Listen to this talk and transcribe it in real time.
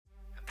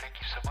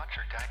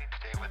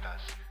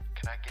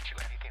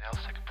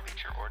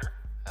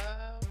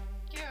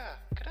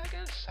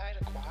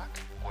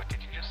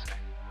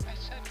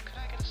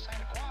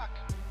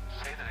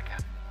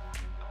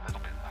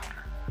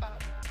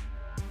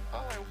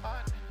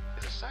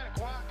side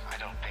of guac? I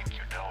don't think you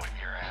know what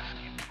you're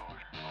asking for.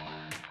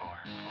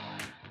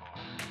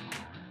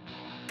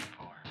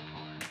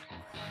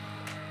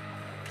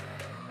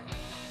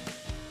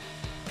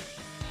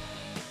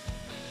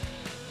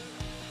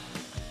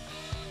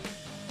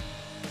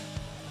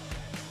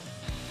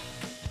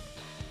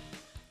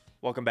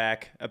 Welcome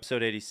back,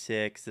 episode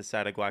 86, the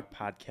Side of Guac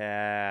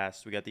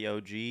podcast. We got the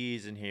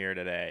OGs in here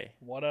today.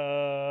 What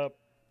up?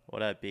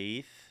 What up,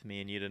 Beef?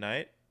 Me and you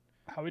tonight.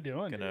 How we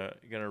doing?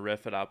 Gonna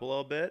riff it up a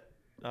little bit.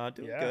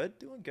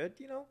 Doing good.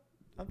 You know,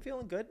 I'm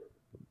feeling good.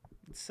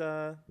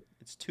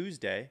 It's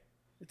Tuesday.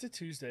 It's a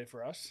Tuesday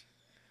for us.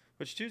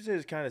 Which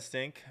Tuesdays kind of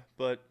stink,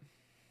 but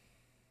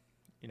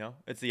you know,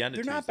 it's the end of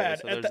Tuesday. Tuesday. They're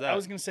not bad. So I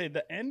was gonna say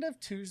the end of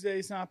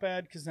Tuesday's not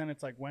bad because then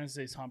it's like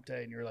Wednesday's hump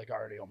day and you're like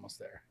already almost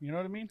there. You know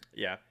what I mean?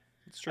 Yeah.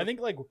 It's true. I think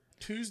like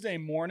Tuesday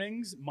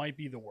mornings might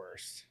be the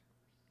worst.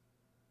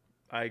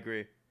 I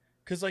agree.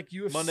 Because like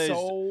you have Mondays,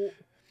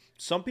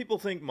 some people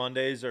think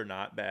Mondays are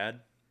not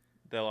bad.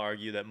 They'll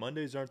argue that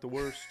Mondays aren't the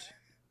worst.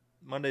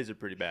 Mondays are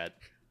pretty bad.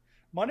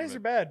 Mondays are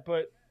bad,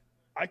 but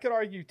I could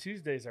argue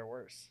Tuesdays are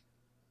worse.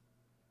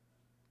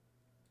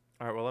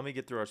 All right, well, let me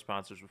get through our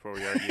sponsors before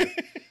we argue. This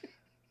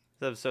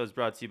episode is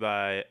brought to you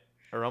by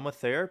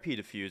Aromatherapy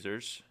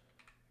Diffusers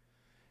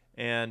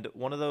and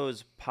one of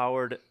those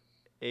powered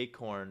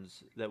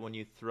acorns that when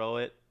you throw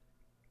it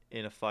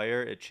in a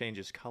fire, it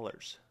changes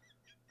colors.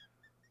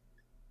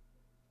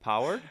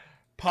 Powered?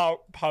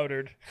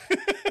 Powdered.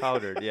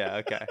 Powdered, yeah,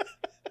 okay.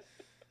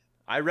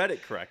 I read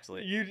it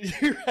correctly. You read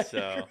it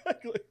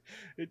correctly.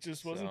 It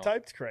just wasn't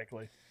typed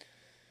correctly.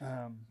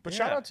 But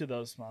shout out to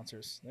those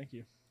sponsors. Thank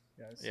you,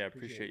 guys. Yeah,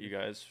 appreciate you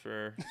guys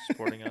for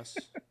supporting us.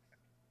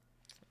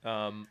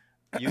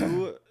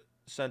 You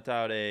sent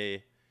out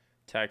a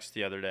text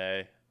the other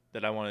day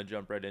that I want to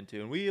jump right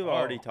into. And we have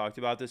already talked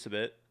about this a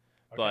bit,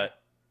 but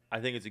I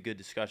think it's a good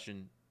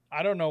discussion.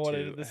 I don't know what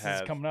this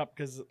is coming up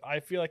because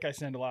I feel like I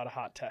send a lot of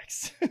hot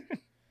texts.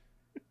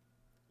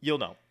 You'll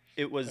know.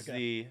 It was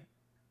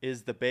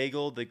is the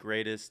bagel the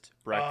greatest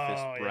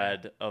breakfast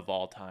bread of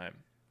all time?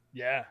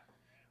 Yeah.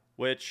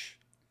 Which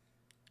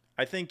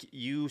I think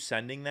you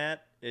sending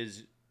that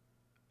is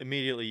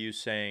immediately you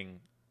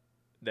saying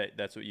that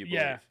that's what you believe.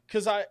 Yeah,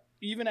 because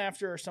even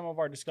after some of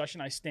our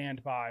discussion, I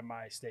stand by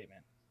my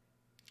statement.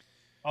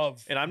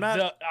 And I'm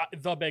not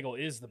the bagel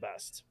is the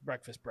best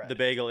breakfast bread. The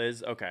bagel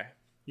is okay.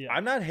 Yeah.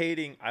 I'm not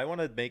hating. I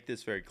want to make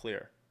this very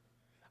clear.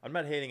 I'm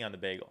not hating on the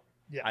bagel.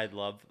 Yeah. I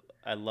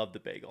love the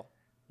bagel.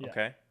 Yeah.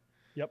 Okay.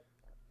 Yep.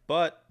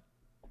 But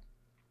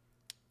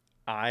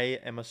I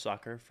am a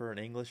sucker for an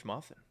English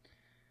muffin.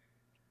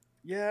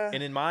 Yeah.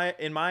 And in my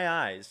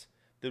eyes,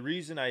 the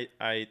reason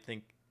I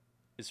think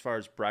as far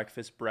as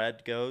breakfast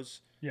bread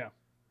goes, the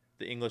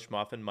English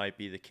muffin might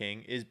be the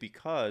king is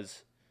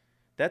because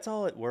that's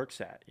all it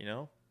works at, you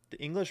know? The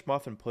English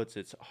muffin puts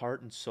its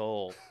heart and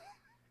soul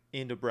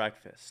into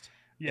breakfast.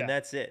 Yeah. And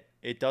that's it.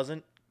 It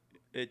doesn't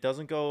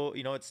go,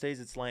 you know, it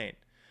stays its lane.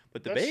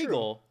 But the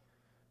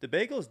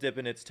bagel's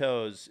dipping its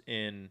toes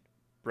in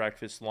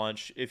breakfast,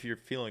 lunch, if you're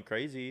feeling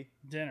crazy.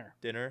 Dinner.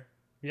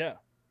 Yeah.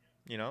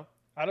 You know?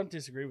 I don't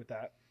disagree with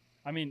that.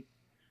 I mean,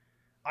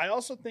 I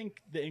also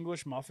think the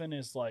English muffin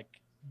is like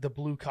the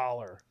blue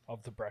collar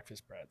of the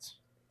breakfast breads.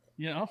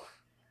 You know?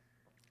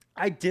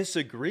 I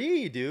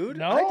disagree, dude.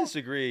 No? I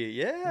disagree.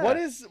 Yeah.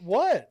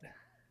 What?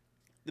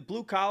 The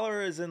blue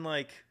collar is in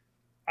like...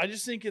 I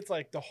just think it's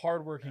like the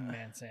hardworking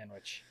man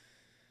sandwich.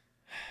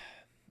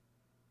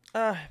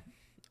 I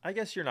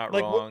guess you're not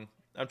wrong.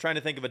 I'm trying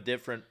to think of a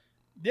different...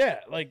 Yeah,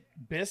 like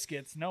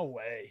biscuits. No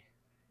way.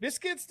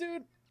 Biscuits,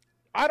 dude.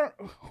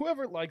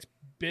 Whoever likes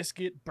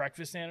biscuit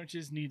breakfast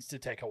sandwiches needs to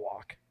take a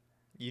walk.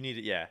 You need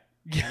it, yeah.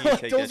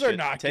 Those are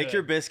not good. Take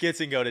your biscuits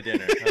and go to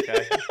dinner,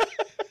 okay?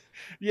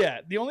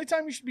 Yeah, the only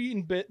time you should be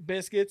eating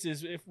biscuits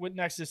is if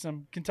next to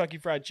some Kentucky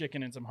Fried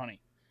Chicken and some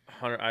honey.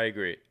 I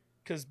agree.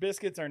 Because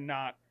biscuits are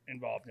not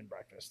involved in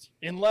breakfast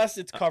unless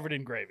it's covered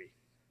in gravy.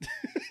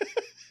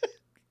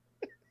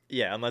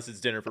 Yeah, unless it's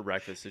dinner for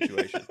breakfast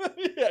situation.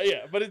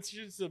 yeah, but it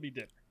should still be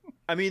dinner.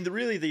 I mean,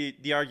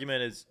 the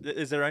argument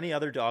is there any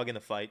other dog in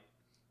the fight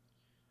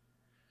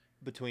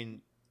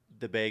between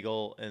the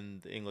bagel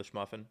and the English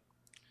muffin?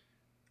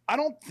 I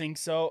don't think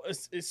so,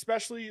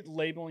 especially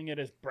labeling it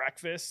as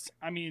breakfast.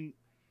 I mean,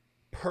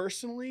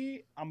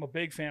 personally, I'm a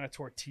big fan of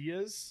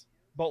tortillas,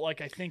 but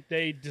like I think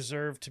they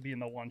deserve to be in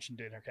the lunch and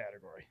dinner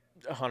category.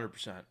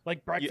 100%.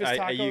 Like breakfast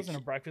tacos and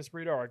a breakfast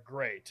burrito are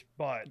great,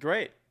 but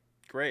great.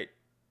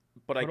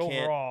 But I can't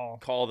overall,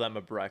 call them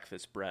a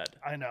breakfast bread.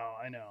 I know.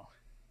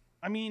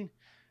 I mean,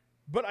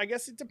 but I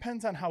guess it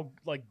depends on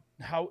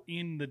how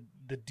in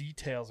the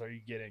details are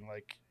you getting?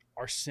 Like,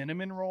 are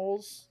cinnamon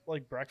rolls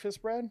like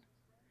breakfast bread?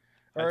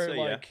 Or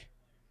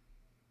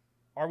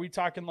are we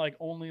talking like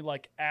only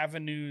like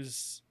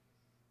avenues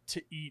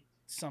to eat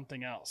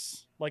something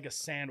else, like a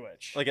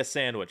sandwich, like a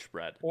sandwich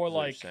bread, or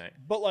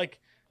but like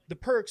the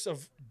perks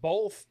of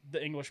both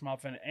the English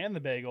muffin and the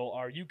bagel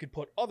are you could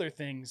put other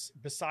things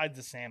besides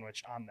the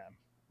sandwich on them,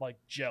 like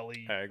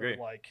jelly, I agree, or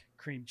like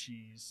cream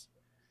cheese,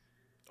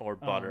 or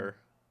butter,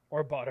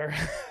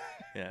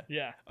 Yeah.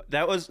 Yeah.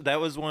 That was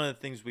one of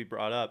the things we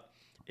brought up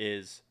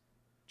is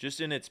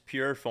just in its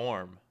pure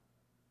form,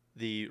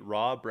 the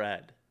raw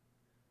bread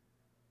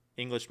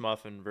English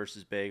muffin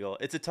versus bagel.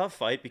 It's a tough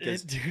fight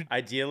because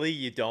ideally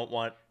you don't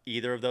want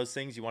either of those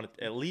things. You want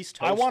to at least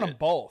toast I want it. them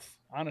both,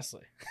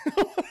 honestly.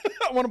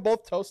 I want them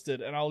both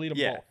toasted, and I'll eat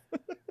them both.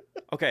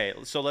 Okay,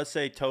 so let's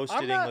say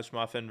toasted English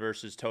muffin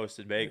versus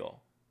toasted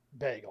bagel.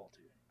 Bagel,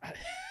 dude.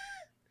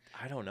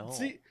 I don't know.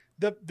 See,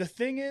 the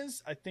thing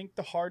is, I think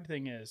the hard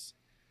thing is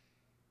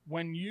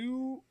when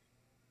you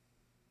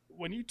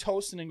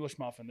toast an English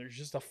muffin, there's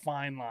just a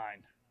fine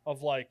line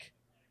of like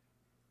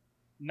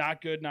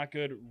not good,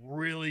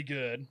 really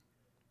good,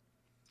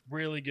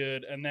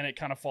 and then it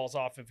kind of falls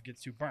off if it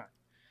gets too burnt.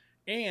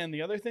 And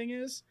the other thing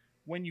is,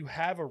 when you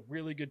have a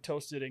really good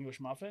toasted English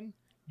muffin,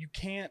 you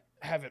can't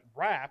have it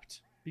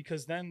wrapped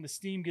because then the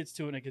steam gets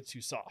to it and it gets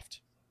too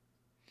soft.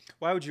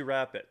 Why would you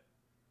wrap it?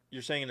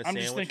 You're saying in a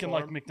sandwich I'm just thinking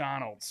form? like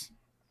McDonald's.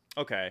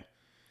 Okay.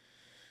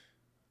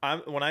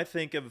 When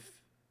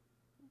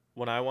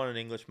I want an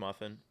English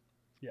muffin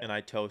and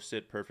I toast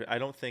it perfect, I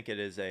don't think it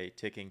is a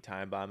ticking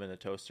time bomb in the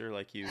toaster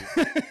like you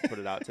put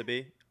it out to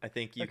be. I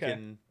think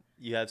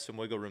you have some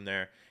wiggle room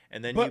there.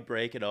 And then you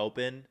break it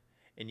open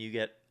and you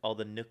get all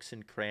the nooks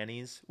and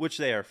crannies, which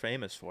they are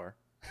famous for.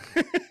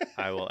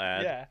 I will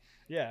add. Yeah.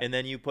 Yeah. And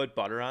then you put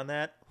butter on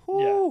that.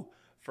 Whoo,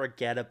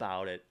 forget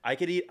about it. I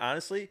could eat,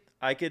 honestly,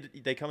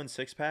 they come in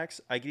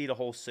 6-packs. I could eat a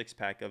whole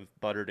 6-pack of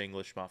buttered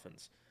English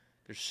muffins.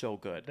 They're so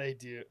good. They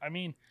do. I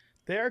mean,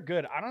 they are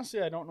good.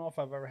 Honestly, I don't know if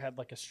I've ever had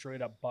like a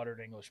straight up buttered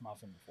English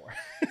muffin before.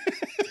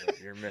 Dude,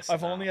 you're missing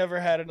I've out. only ever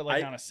had it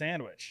like on a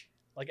sandwich,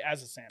 like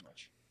as a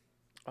sandwich.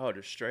 Oh,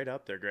 just straight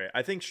up, they're great.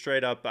 I think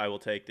straight up, I will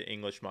take the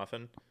English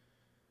muffin.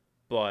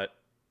 Or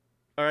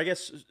I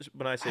guess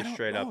when I say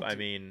straight up, I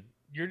mean...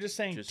 You're just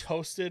saying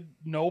toasted,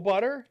 no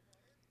butter?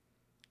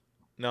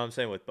 No, I'm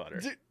saying with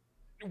butter.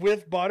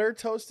 With butter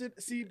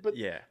toasted? See, but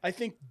yeah. I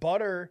think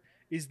butter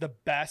is the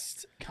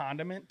best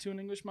condiment to an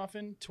English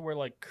muffin, to where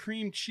like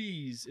cream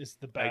cheese is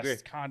the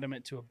best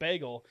condiment to a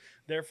bagel.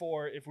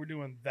 Therefore, if we're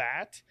doing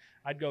that,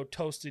 I'd go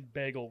toasted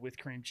bagel with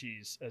cream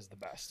cheese as the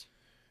best.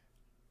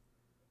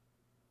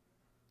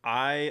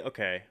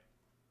 Okay.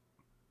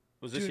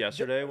 Was this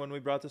yesterday when we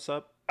brought this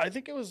up? I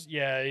think it was,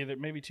 either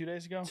maybe 2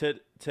 days ago.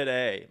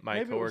 Today,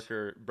 my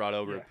coworker brought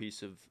over a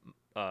piece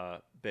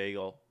of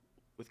bagel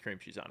with cream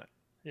cheese on it.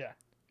 Yeah.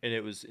 And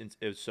it was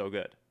so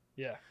good.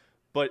 Yeah.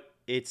 But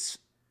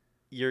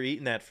you're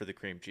eating that for the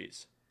cream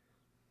cheese.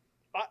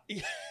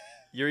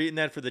 You're eating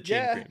that for the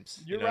Cheem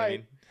creams. You're right. I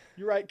mean?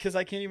 You're right, because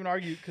I can't even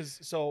argue.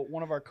 So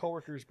one of our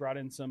coworkers brought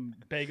in some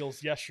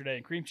bagels yesterday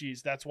and cream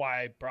cheese. That's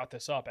why I brought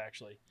this up,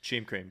 actually.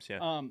 Cheem creams,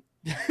 yeah.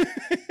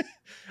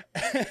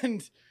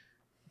 And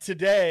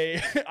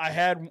today I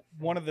had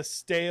one of the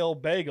stale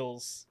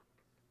bagels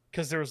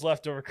because there was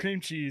leftover cream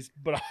cheese,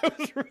 but I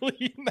was really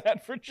eating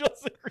that for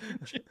just the cream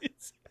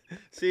cheese.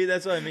 See,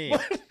 that's what I mean.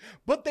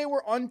 But they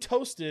were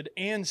untoasted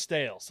and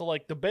stale. So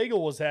like the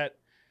bagel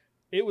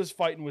it was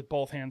fighting with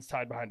both hands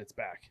tied behind its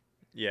back.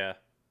 Yeah.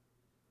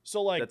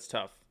 So like that's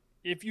tough.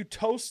 If you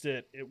toast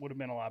it, it would have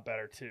been a lot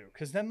better too.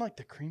 Because then like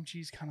the cream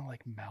cheese kind of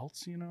like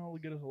melts, we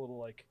get a little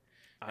like.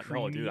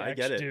 No, dude, I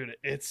get it. Dude,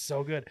 it's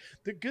so good.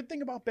 The good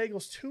thing about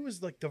bagels too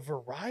is like the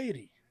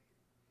variety.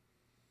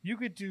 You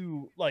could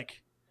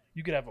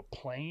have a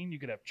plain, you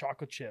could have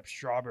chocolate chip,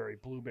 strawberry,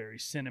 blueberry,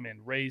 cinnamon,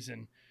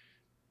 raisin,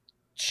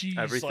 cheese,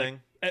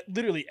 everything. Like,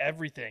 literally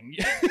everything.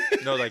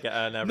 No, like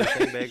an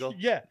everything bagel.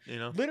 Yeah,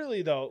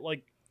 literally though,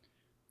 like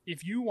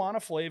if you want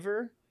a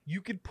flavor, you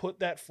could put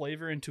that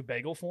flavor into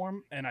bagel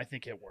form, and I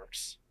think it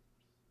works.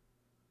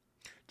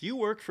 Do you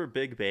work for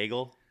Big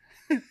Bagel?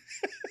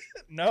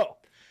 No.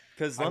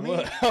 Because let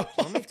me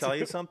tell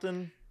you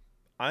something.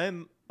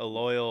 I'm a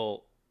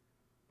loyal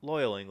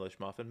English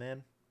muffin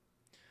man.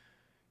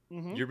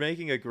 Mm-hmm. You're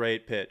making a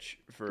great pitch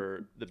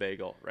for the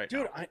bagel right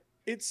now. Dude,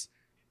 it's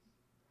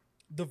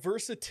the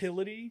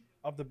versatility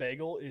of the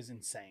bagel is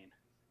insane.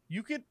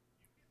 You could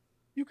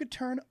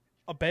turn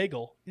a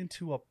bagel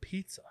into a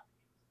pizza.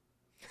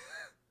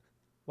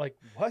 Like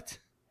what?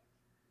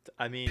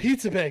 I mean,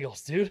 pizza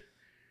bagels, dude.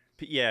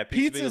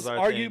 Pizza's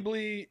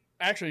arguably.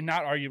 Actually,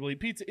 not arguably.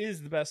 Pizza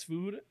is the best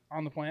food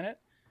on the planet,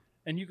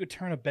 and you could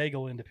turn a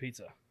bagel into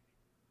pizza.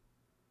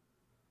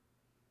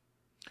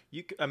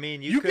 You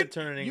could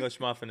turn an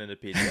English muffin into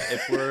pizza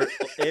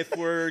if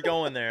we're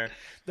going there.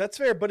 That's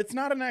fair, but it's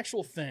not an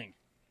actual thing.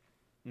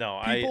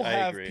 No, People I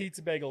have agree.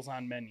 Pizza bagels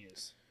on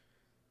menus.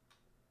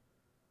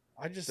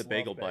 I just love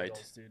bagel bagels,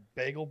 bite, dude.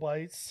 Bagel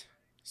bites,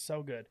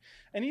 so good.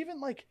 And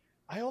even like,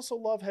 I also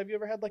love. Have you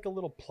ever had like a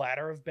little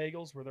platter of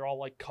bagels where they're all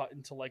like cut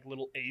into like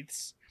little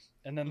eighths?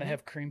 And then they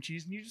have cream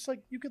cheese, and it's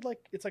like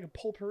it's like a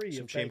potpourri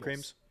of Cheem bagels.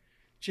 creams.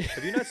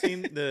 Have you not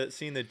seen the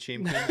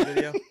Cheem creams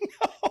video? No.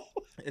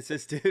 It's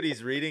this dude.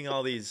 He's reading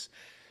all these.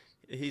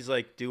 He's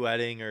like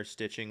duetting or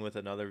stitching with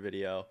another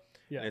video.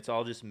 Yeah. And it's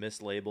all just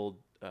mislabeled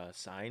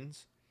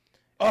signs.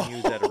 And he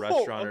was at a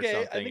restaurant or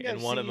something,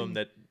 and one of them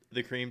that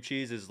the cream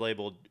cheese is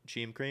labeled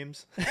Cheem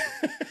creams.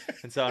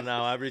 And so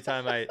now every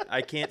time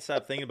I can't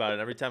stop thinking about it.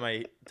 Every time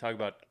I talk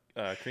about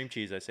cream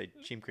cheese, I say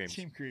Cheem creams.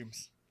 Cheem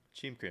creams.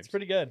 Cheem creams. It's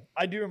pretty good.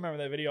 I do remember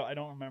that video. I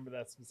don't remember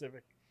that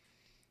specific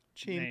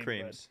Cheem name,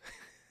 creams.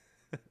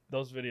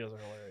 Those videos are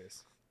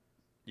hilarious.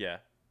 Yeah.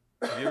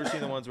 Have you ever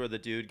seen the ones where the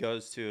dude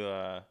goes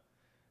to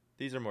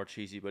these are more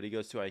cheesy, but he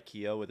goes to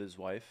IKEA with his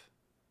wife?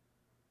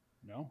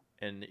 No.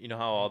 And you know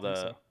how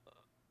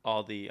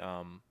all the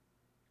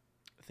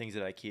things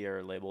at IKEA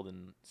are labeled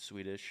in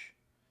Swedish?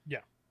 Yeah.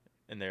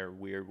 And they're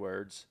weird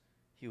words.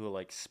 He will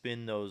like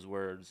spin those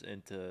words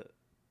into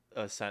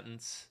a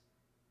sentence.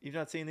 You've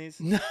not seen these?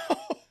 No.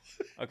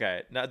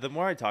 Okay. Now the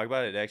more I talk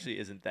about it, it actually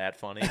isn't that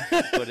funny,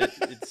 but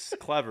it's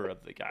clever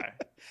of the guy.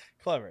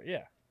 Clever,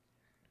 yeah.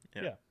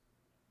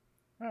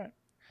 All right.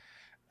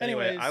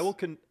 Anyway,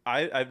 Anyways,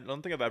 I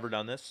don't think I've ever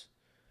done this.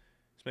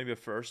 It's maybe a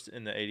first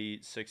in the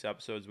 86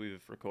 episodes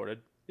we've recorded.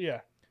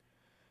 Yeah.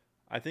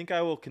 I think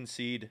I will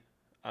concede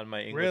on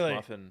my English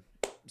muffin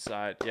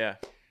side. Yeah.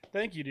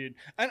 Thank you, dude.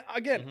 And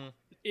again,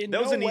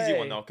 that was an easy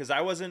one though, because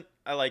I wasn't.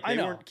 They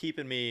weren't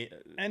keeping me.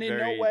 And in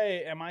no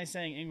way am I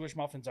saying English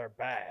muffins are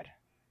bad.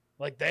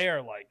 Like they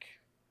are like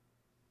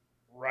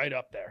right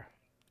up there.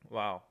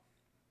 Wow.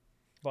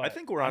 But I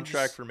think we're on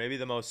track for maybe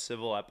the most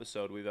civil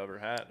episode we've ever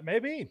had.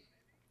 Maybe.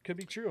 Could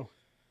be true.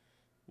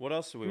 What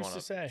else do we want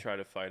to try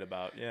to fight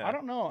about? Yeah. I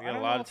don't know. We got a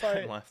lot of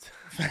time left.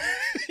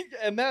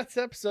 And that's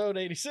episode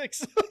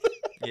 86.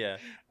 Yeah.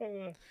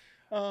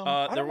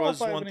 There was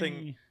one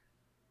thing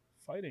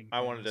fighting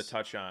I wanted to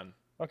touch on.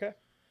 Okay.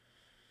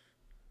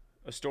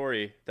 A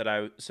story that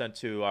I sent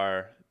to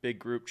our big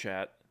group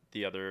chat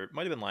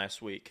might have been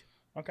last week.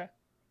 Okay.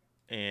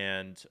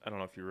 And I don't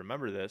know if you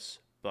remember this,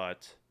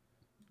 but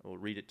I will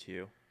read it to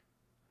you.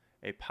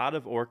 A pod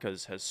of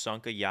orcas has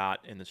sunk a yacht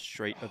in the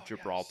Strait of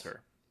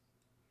Gibraltar.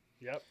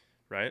 Yes. Yep.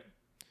 Right?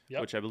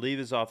 Yep. Which I believe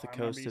is off the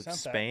coast of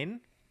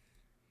Spain.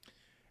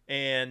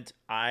 And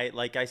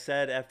like I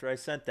said after I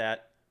sent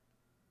that,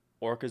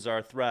 orcas are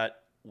a threat.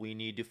 We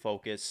need to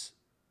focus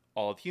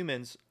all of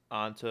humans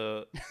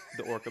onto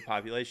the orca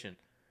population.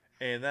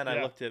 And then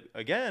I looked at,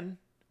 again,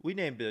 we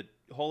named a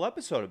whole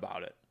episode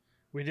about it.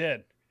 We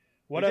did.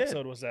 What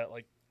episode was that?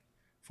 Like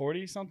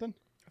 40 something?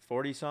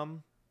 40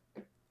 some.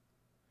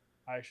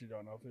 I actually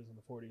don't know if it was in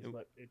the 40s,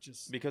 but it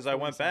just... Because I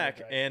went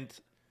back, and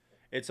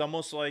it's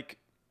almost like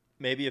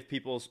maybe if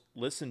people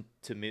listen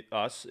to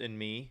us and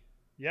me,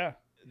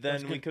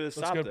 then we could have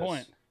stopped this. That's a good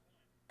point.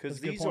 Because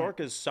these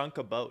orcas sunk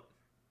a boat.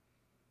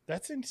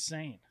 That's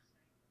insane.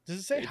 Does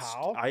it say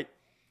how?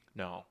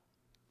 No.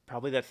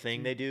 Probably that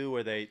thing they do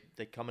where they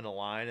come in a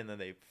line and then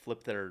they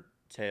flip their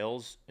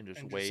tails and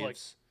just waves. Just like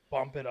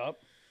bump it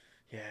up.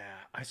 Yeah.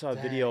 I saw a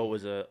video. It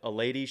was a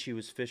lady. She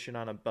was fishing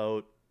on a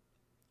boat.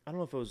 I don't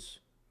know if it was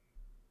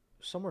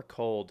somewhere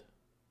cold.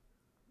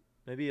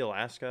 Maybe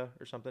Alaska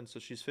or something. So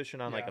she's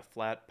fishing on like a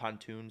flat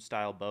pontoon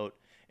style boat,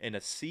 and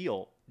a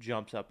seal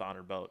jumps up on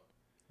her boat.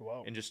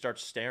 Whoa. And just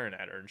starts staring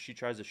at her, and she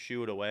tries to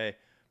shoo it away.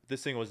 But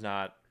this thing was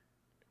not,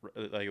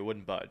 like, it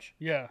wouldn't budge.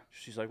 Yeah.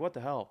 She's like, what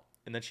the hell?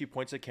 And then she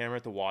points the camera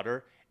at the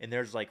water, and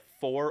there's like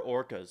 4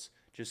 orcas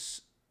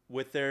just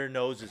with their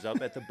noses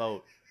up at the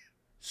boat,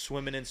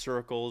 swimming in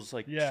circles,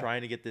 like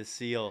trying to get this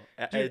seal.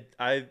 Dude,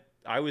 I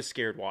was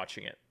scared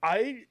watching it.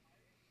 I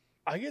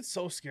get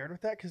so scared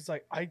with that because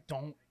like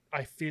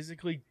I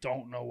physically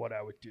don't know what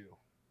I would do.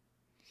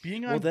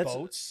 Being on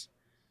boats.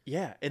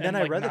 Yeah, and then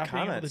I read the comments.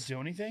 Not being able to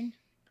do anything.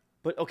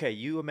 But okay,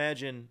 you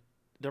imagine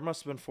there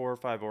must have been 4 or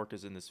 5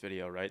 orcas in this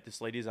video, right? This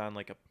lady's on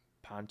like a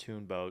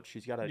pontoon boat.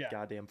 She's got a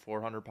goddamn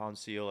 400-pound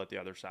seal at the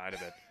other side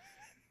of it,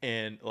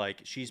 and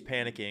like she's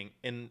panicking.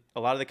 And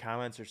a lot of the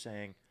comments are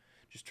saying,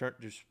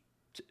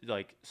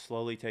 like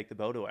slowly take the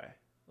boat away,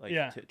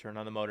 like turn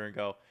on the motor and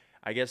go.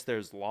 I guess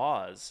there's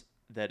laws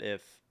that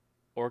if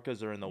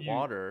orcas are in the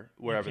water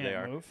wherever they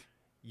are,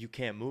 you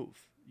can't move.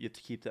 You have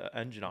to keep the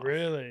engine off.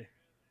 Really?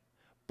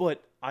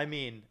 But I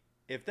mean,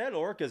 if that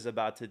orca's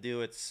about to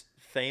do its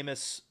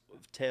famous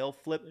tail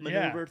flip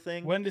maneuver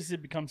thing, when does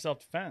it become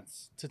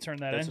self-defense to turn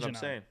that engine on?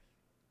 That's what I'm saying.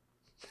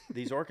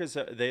 These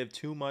orcas, they have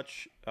too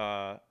much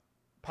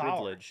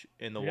privilege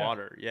in the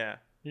water. Yeah.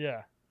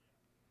 Yeah.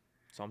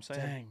 That's what I'm saying.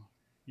 Dang.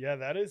 Yeah,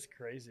 that is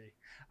crazy.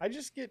 I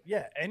just get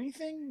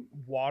anything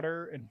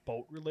water and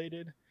boat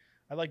related.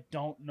 I like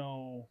don't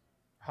know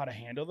how to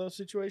handle those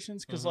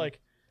situations because like,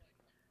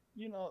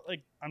 you know,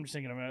 like I'm just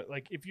thinking about it,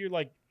 like if you're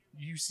like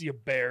you see a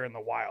bear in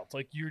the wild,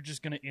 like you're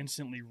just gonna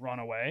instantly run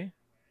away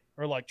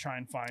or like try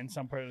and find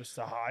some place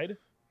to hide.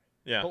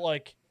 Yeah. But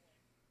like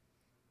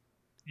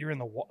you're in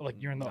the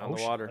you're in the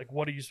ocean. Water. Like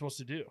what are you supposed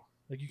to do?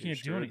 Like you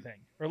can't do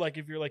anything. Or like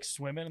if you're like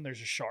swimming and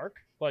there's a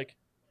shark, like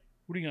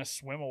what are you gonna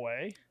swim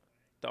away?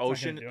 The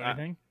ocean.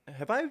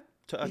 Have I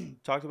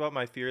talked about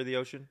my fear of the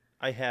ocean?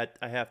 I have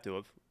to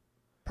have.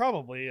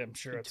 Probably, I'm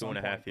sure it's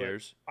 2.5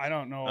 years. I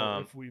don't know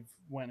if we've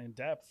went in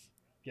depth.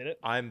 Get it?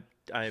 I'm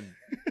I'm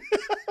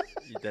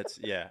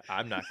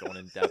not going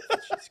in depth. It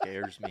shit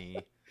scares me.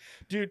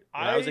 Dude,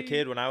 when I was a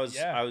kid, when I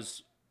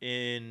was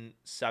in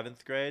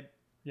 7th grade.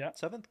 Yeah.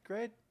 7th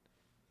grade?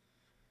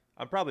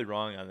 I'm probably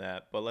wrong on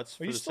that, but let's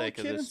for the sake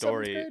of the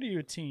story. story. Are you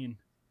a teen?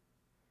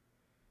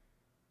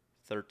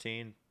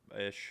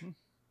 13-ish.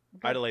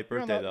 I had a late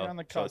birthday you're on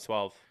though, the so cusp.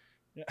 12.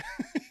 Yeah.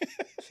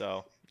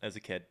 So as a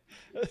kid.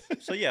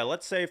 So yeah,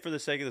 let's say for the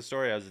sake of the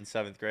story, I was in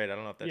 7th grade. I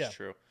don't know if that's Yeah.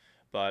 true,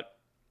 but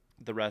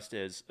the rest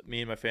is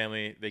me and my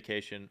family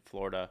vacation,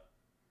 Florida,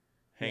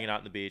 hanging out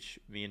on the beach.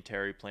 Me and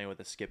Terry playing with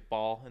a skip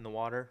ball in the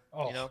water.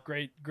 Oh, You know,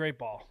 great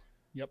ball.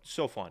 Yep.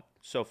 so fun,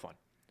 so fun.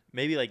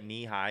 Maybe like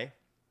knee high.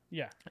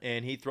 Yeah.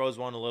 And he throws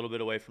one a little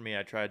bit away from me.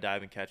 I try to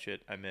dive and catch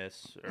it. I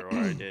miss, or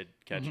I did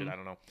catch it. I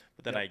don't know.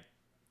 But then I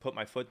put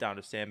my foot down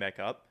to stand back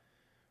up,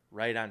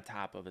 right on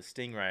top of a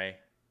stingray,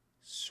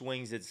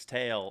 swings its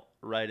tail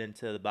right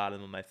into the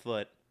bottom of my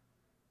foot,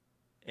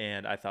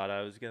 and I thought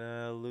I was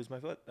gonna lose my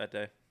foot that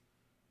day.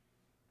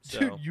 So,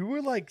 Dude, you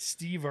were like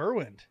Steve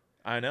Irwin.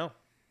 I know,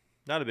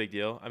 not a big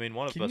deal. I mean,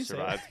 one of us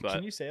survived, but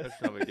can you say that?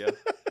 that's no big deal.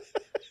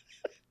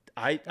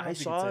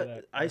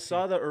 I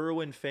saw the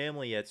Irwin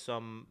family at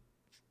some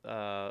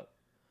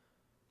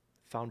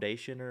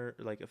foundation or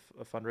like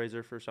a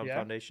fundraiser for some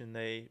foundation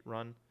they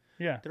run.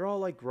 Yeah, they're all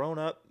like grown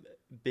up.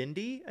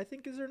 Bindi, I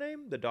think is her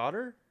name, the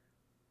daughter.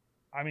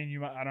 I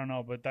mean, I don't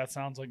know, but that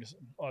sounds like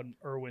an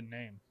Irwin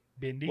name.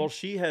 Bindi. Well,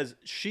 she has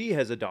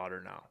a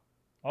daughter now.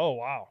 Oh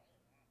wow.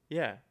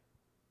 Yeah.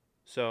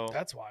 So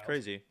that's wild.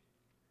 Crazy.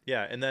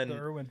 Yeah, and then the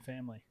Irwin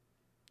family.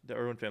 The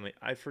Irwin family.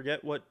 I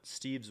forget what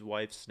Steve's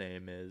wife's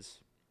name is,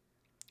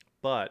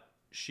 but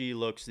she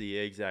looks the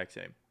exact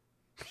same.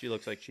 She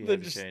looks like she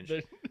hasn't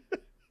changed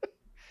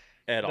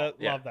at all.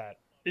 Love that.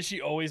 Is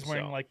she always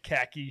wearing like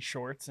khaki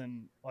shorts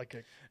and like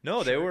a?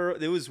 No,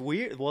 shirt? It was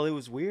weird. Well, it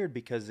was weird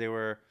because they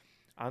were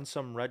on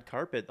some red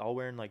carpet, all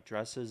wearing like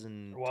dresses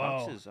and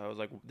tuxes. I was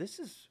like,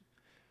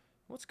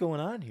 what's going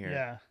on here?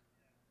 Yeah.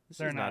 This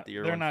is not the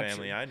Irwin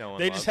family I know and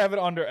They love. just have it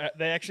under.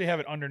 They actually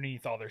have it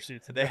underneath all their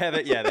suits. They have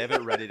it. Yeah, they have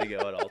it ready to go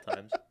at all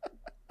times.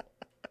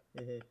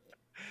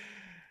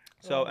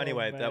 So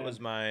anyway, that was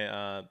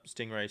my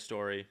stingray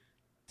story.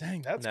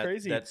 Dang, that's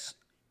crazy.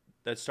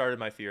 That started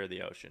my fear of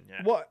the ocean.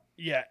 Yeah. What?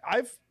 Yeah,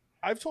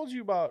 I've told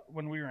you about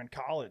when we were in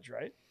college,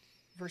 right?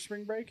 For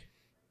spring break.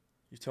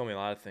 You've told me a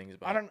lot of things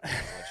about. I don't.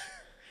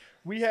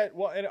 We had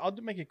and I'll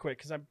make it quick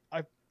because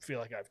I feel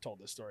like I've told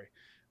this story.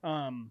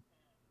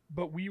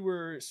 But we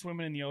were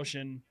swimming in the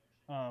ocean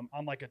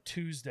on like a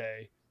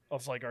Tuesday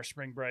of like our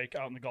spring break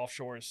out in the Gulf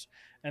Shores,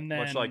 and then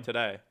much like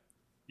today.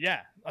 Yeah,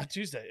 a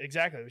Tuesday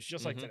exactly. It was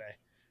just like today.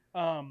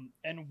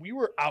 And we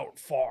were out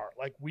far,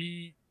 like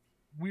we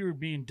were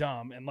being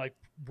dumb, and like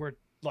we're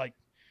like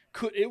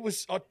it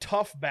was a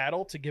tough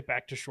battle to get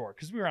back to shore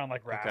because we were on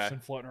like rafts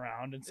and floating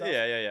around and stuff.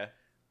 Yeah.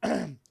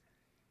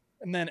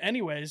 And then,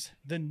 anyways,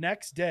 the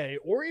next day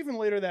or even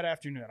later that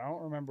afternoon, I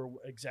don't remember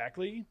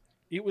exactly.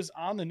 It was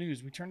on the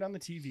news. We turned on the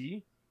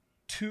TV.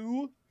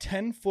 2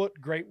 10-foot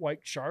great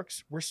white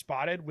sharks were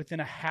spotted within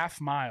a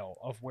half mile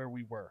of where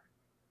we were.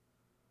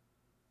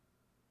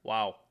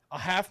 Wow. A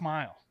half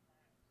mile.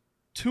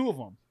 2 of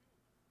them.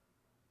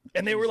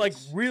 And they were like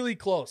really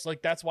close.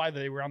 Like that's why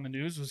they were on the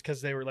news, was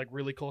because they were like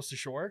really close to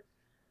shore.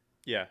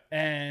 Yeah.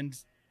 And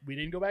we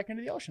didn't go back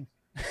into the ocean.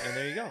 And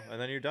there you go.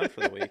 And then you're done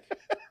for the week.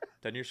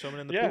 Then you're swimming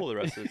in the pool the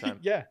rest of the time.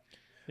 Yeah.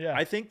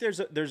 I think there's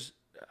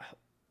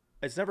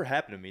it's never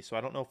happened to me, so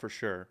I don't know for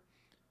sure.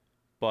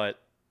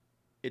 But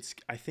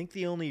I think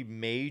the only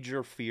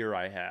major fear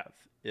I have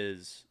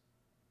is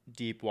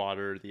deep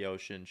water, the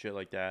ocean, shit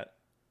like that.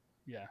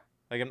 Yeah.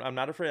 Like I'm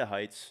not afraid of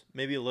heights.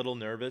 Maybe a little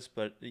nervous,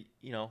 but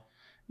Yeah,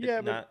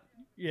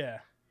 yeah.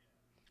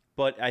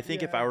 But I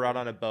think if I were out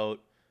on a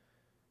boat,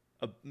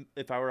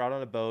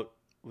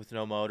 with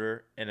no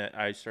motor and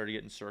I started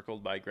getting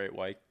circled by great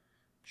white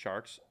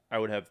sharks, I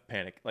would have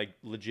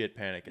legit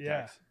panic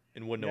attacks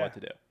and wouldn't know what to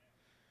do.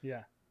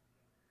 Yeah.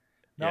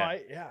 No,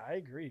 I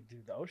agree,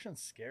 dude. The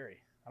ocean's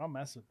scary. I don't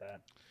mess with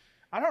that.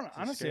 I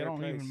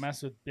don't even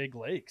mess with big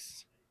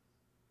lakes.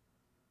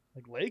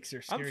 Like lakes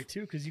are scary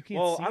too because you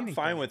can't see anything. I'm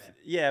fine with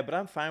but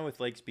I'm fine with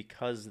lakes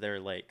because they're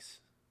lakes.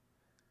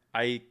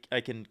 I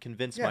can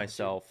convince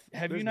myself.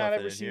 Have you not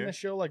ever seen the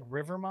show like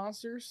River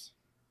Monsters?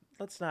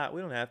 We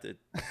don't have to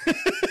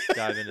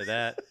dive into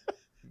that.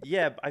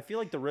 Yeah, I feel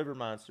like the river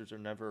monsters are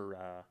never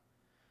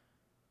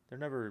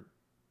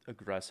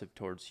aggressive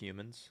towards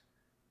humans.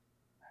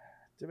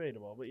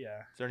 Debatable, but yeah.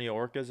 Is there any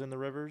orcas in the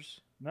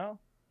rivers? No.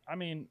 I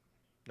mean,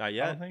 not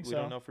yet. I don't think we so.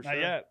 don't know for sure.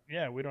 Not yet.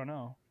 Yeah, we don't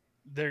know.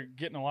 They're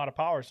getting a lot of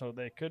power, so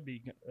they could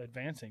be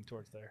advancing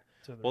towards there.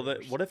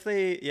 What if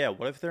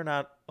they're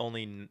not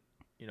only,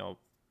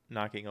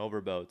 knocking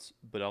over boats,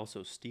 but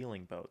also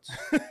stealing boats?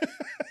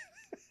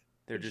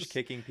 They're just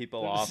kicking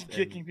people off.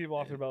 Kicking people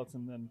off their boats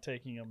and then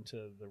taking them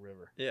to the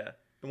river. Yeah.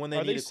 And when they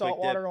are need they a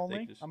saltwater dip,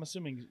 only? I'm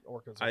assuming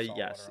orcas are saltwater.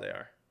 Yes, they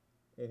are.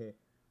 Mm-hmm.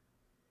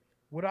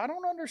 What I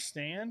don't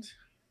understand,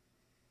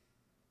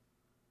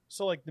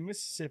 so like the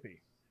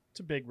Mississippi, it's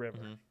a big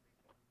river,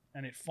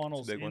 and it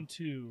funnels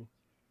into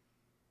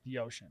the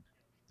ocean,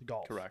 the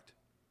Gulf. Correct.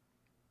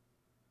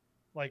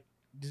 Like,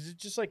 does it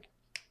just like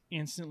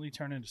instantly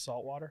turn into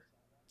salt water?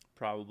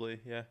 Probably,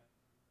 yeah.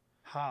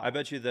 How? I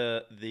bet you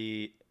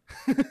the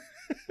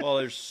well,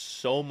 there's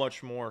so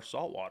much more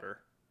salt water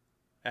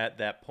at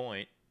that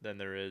point than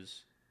there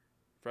is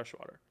fresh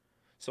water.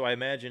 So I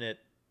imagine it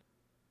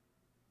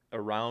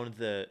around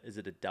is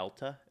it a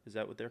delta? Is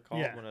that what they're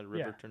called Yeah, when a river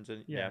yeah, turns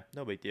in? yeah.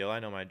 No big deal. I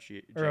know my Or a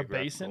geographical.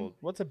 basin?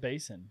 What's a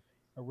basin?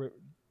 A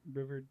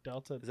river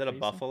delta. Is that a basin?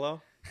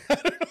 buffalo?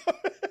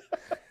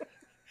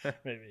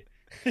 Maybe.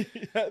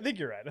 I think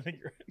you're right.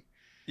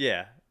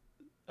 Yeah.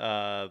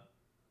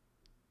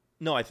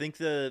 No, I think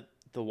the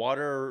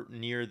water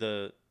near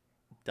the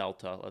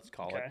delta, let's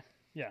call it,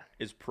 yeah,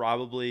 is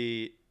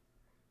probably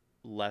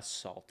less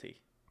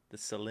salty. The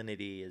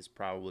salinity is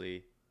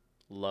probably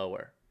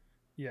lower.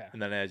 Yeah.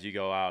 And then as you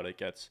go out,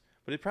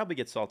 but it probably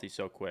gets salty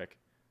so quick.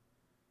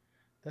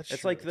 That's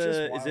it's true. like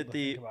the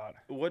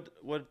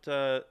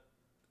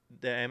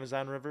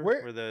Amazon River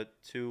where the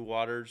two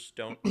waters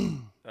don't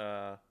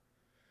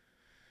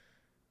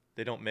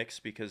they don't mix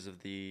because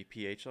of the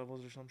pH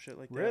levels or some shit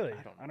like that. Really?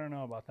 I don't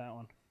know about that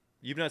one.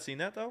 You've not seen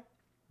that though?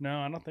 No,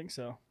 I don't think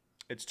so.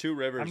 It's two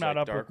rivers. I'm not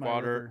like up dark with my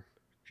water river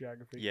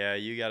geography. Yeah,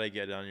 you got to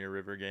get on your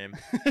river game.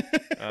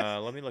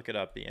 Let me look it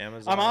up. The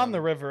Amazon. I'm on the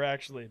river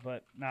actually,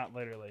 but not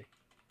literally.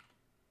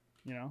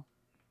 You know?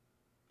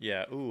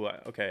 Yeah. Ooh.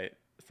 Okay.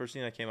 The first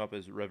thing that came up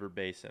is river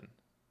basin.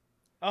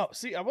 Oh,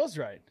 see, I was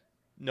right.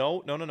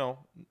 No.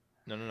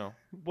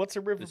 What's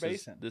a river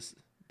basin?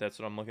 That's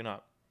what I'm looking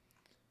up.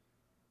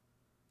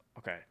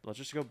 Okay, let's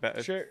just go back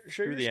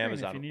through the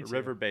Amazon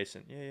river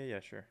basin. Yeah,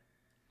 sure.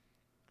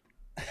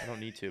 I don't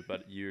need to,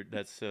 but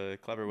that's a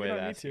clever way of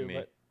asking me.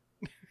 But...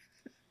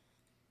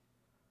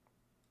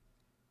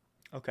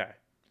 Okay.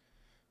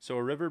 So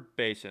a river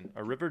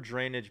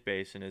drainage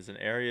basin is an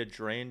area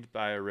drained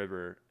by a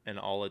river and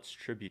all its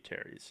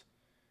tributaries.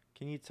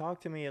 Can you talk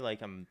to me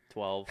like I'm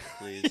 12,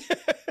 please?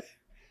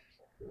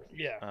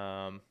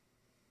 Yeah.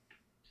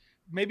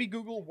 Maybe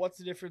Google what's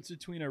the difference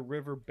between a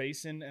river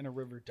basin and a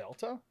river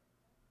delta?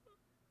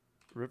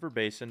 River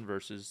basin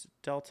versus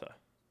delta.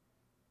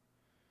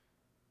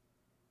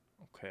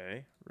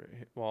 Okay.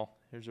 Well,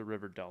 here's a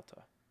river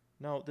delta.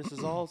 No, this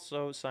is all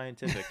so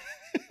scientific.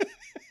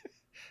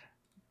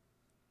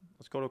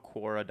 Let's go to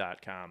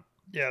Quora.com.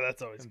 Yeah,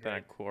 that's always I've great.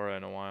 been on Quora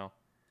in a while.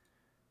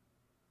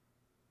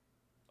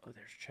 Oh,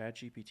 there's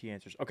ChatGPT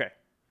answers. Okay.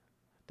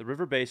 The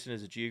river basin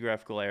is a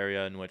geographical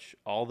area in which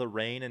all the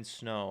rain and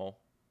snow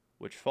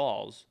which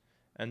falls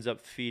ends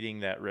up feeding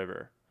that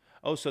river.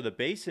 Oh, so the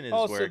basin is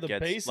where it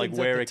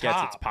gets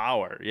gets its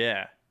power.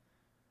 Yeah.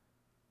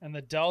 And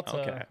the delta.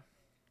 Okay.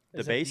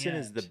 The basin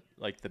is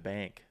the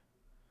bank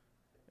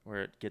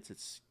where it gets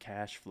its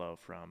cash flow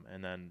from,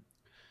 and then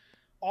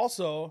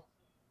also,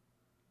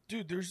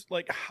 dude, there's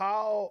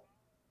how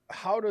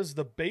does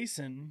the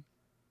basin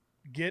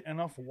get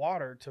enough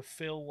water to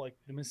fill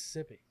the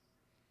Mississippi?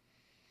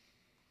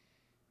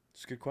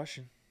 It's a good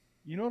question.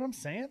 You know what I'm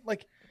saying?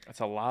 That's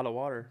a lot of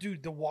water.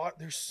 Dude,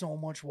 there's so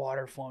much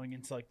water flowing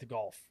into the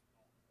Gulf.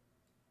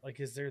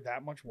 Is there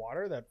that much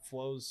water that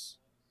flows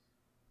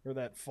or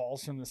that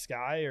falls from the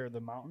sky or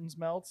the mountains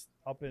melts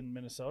up in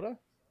Minnesota?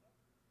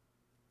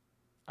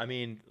 I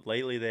mean,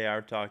 lately they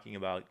are talking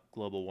about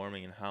global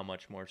warming and how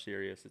much more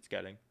serious it's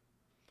getting.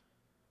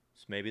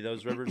 So maybe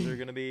those rivers are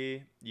going to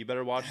be... You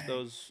better watch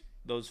those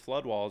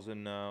flood walls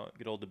in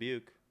good old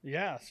Dubuque.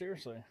 Yeah,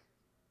 seriously.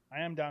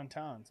 I am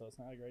downtown, so it's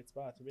not a great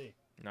spot to be.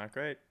 Not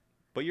great.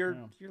 But you're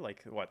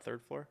what,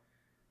 third floor?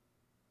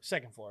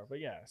 Second floor,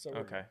 but yeah. So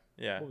okay,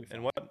 yeah. We'll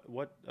and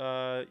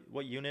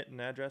what unit and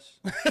address?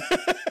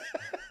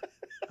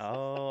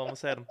 Oh,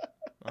 almost had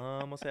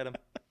him.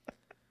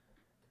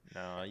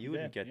 No, you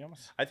wouldn't get.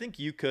 I think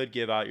you could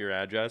give out your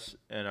address,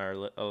 and our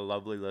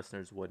lovely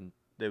listeners wouldn't.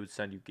 They would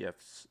send you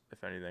gifts,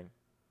 if anything.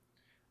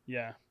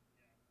 Yeah.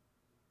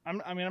 I'm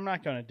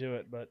not going to do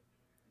it, but.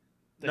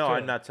 No,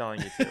 I'm not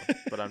telling you to,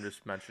 but I'm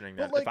just mentioning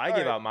that. If I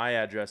give out my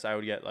address, I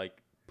would get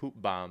poop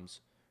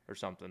bombs or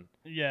something.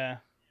 Yeah.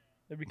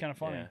 It'd be kind of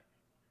funny.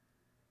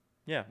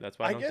 Yeah, that's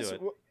why I don't do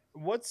it.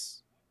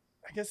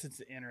 I guess it's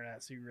the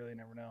internet, so you really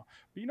never know.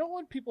 But you know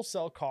when people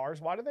sell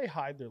cars, why do they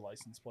hide their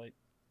license plate?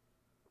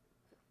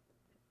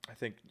 I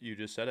think you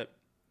just said it.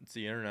 It's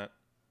the internet.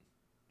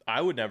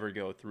 I would never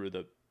go through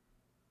the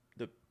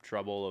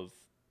trouble of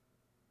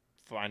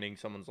finding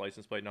someone's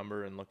license plate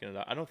number and looking it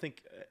up. I don't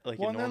think a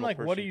normal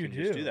person what do you can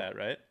just do that,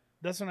 right?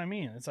 That's what I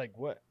mean. It's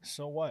what?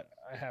 So what?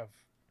 I have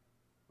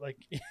I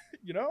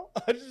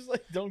just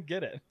don't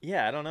get it.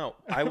 Yeah, I don't know.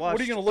 I watched.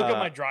 What are you gonna look at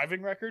my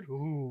driving record?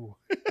 Ooh.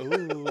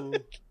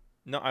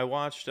 No, I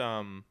watched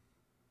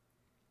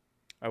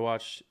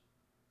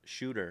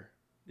Shooter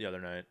the other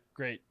night.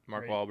 Great.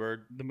 Mark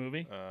Wahlberg. The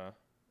movie?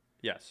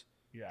 Yes.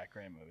 Yeah,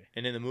 great movie.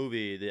 And in the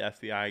movie, the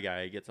FBI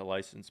guy gets a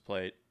license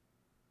plate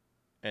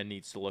and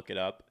needs to look it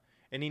up,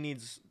 and he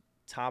needs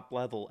top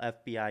level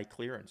FBI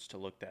clearance to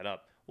look that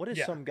up. What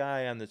is some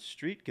guy on the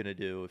street gonna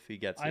do if he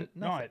gets it?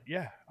 Nothing.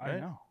 I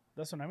know.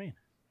 That's what I mean.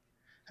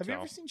 Have you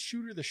ever seen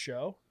Shooter the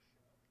show?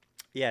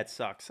 Yeah, it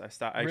sucks. I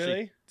stopped.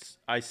 Really?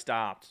 I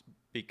stopped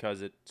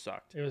because it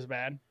sucked. It was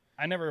bad.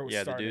 I never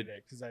started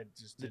it because I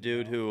just the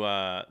dude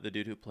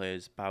who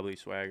plays Bobby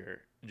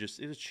Swagger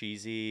it was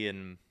cheesy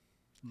and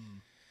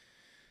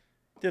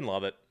didn't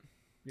love it.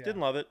 Yeah.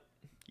 Didn't love it.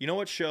 You know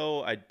what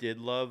show I did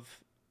love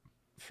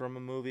from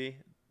a movie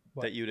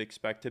that you'd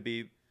expect to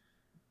be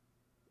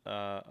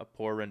a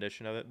poor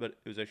rendition of it, but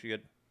it was actually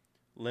good.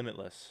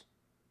 Limitless.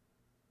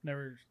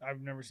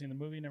 I've never seen the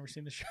movie, never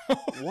seen the show.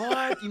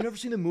 What? You've never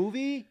seen the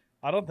movie?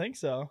 I don't think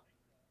so.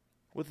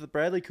 With the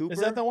Bradley Cooper? Is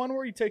that the one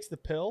where he takes the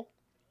pill?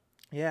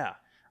 Yeah.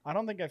 I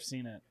don't think I've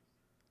seen it.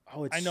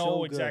 Oh, it's I know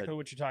so exactly good.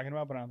 what you're talking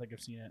about, but I don't think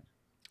I've seen it.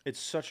 It's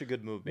such a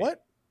good movie.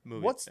 What?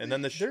 Movie. What's and the,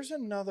 then there's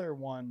another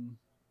one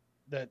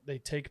that they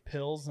take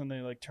pills and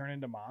they like turn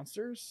into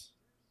monsters.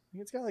 I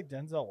think it's got like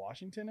Denzel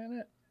Washington in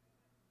it.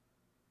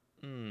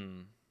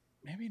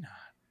 Maybe not.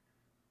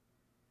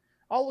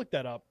 I'll look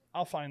that up.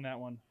 I'll find that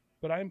one.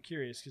 But I'm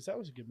curious because that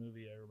was a good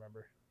movie. I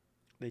remember.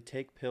 They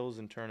take pills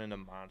and turn into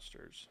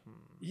monsters.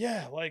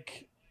 Yeah,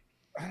 like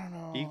I don't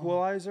know.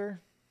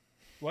 Equalizer?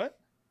 What?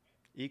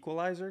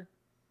 Equalizer?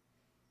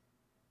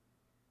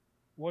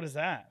 What is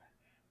that?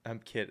 I'm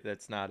kidding.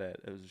 That's not it.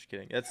 I was just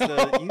kidding. That's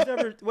the you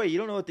never wait. You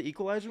don't know what the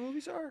Equalizer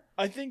movies are?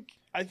 I think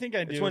I do.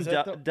 It's when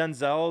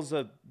Denzel's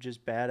a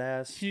just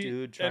badass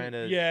dude trying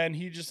to. Yeah, and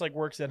he just like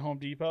works at Home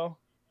Depot.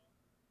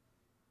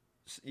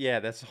 Yeah,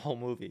 that's the whole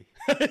movie.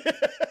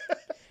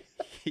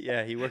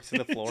 Yeah, he works in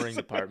the flooring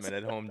department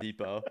at Home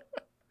Depot.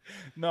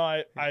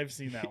 No, I've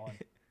seen that one.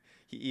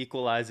 He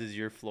equalizes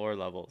your floor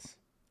levels.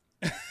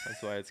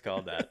 That's why it's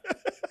called that.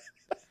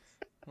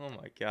 Oh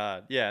my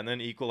god. Yeah, and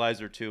then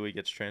Equalizer 2, he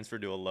gets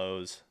transferred to a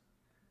Lowe's.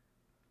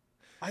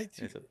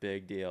 It's a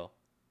big deal.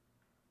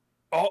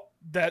 Oh,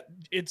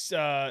 it's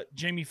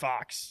Jamie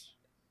Foxx.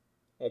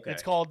 Okay.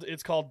 It's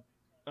called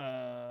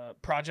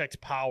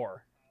Project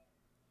Power.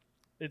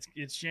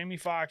 It's Jamie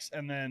Foxx,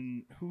 and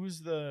then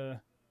who's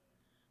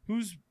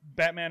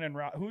Batman and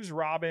who's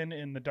Robin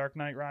in The Dark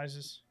Knight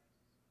Rises?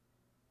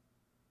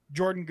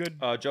 Jordan Good.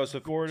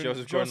 Joseph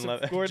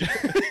Gordon-Levitt. Gordon.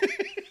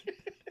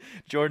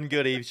 Jordan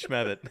Goody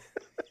Schmevitt.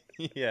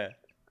 Yeah.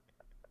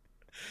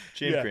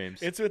 Cheem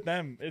creams. It's with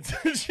them. It's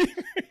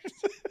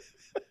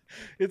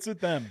with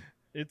them.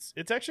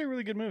 It's actually a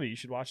really good movie. You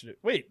should watch it.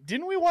 Wait,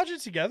 didn't we watch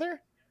it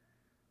together?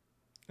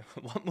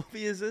 What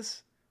movie is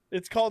this?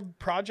 It's called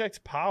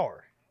Project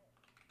Power.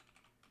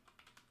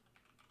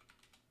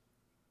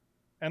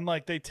 And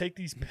like they take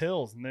these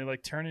pills and they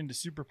like turn into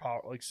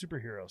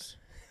superheroes.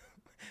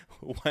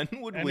 When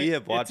would we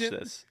have watched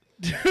this?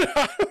 Dude,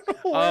 I don't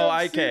know where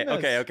I've seen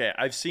this. Okay.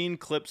 I've seen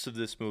clips of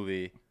this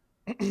movie,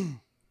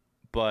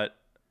 but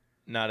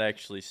not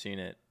actually seen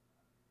it.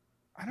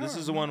 This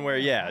is the one where,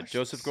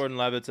 Joseph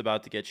Gordon-Levitt's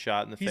about to get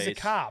shot in the face. He's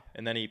a cop.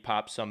 And then he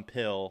pops some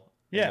pill,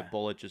 and the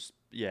bullet just,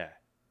 Yeah.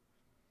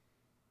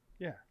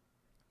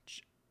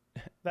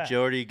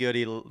 Jody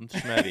Goody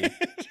Schmevy.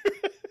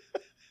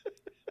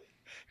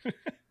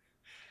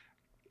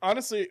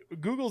 Honestly,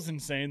 Google's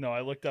insane, though.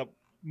 I looked up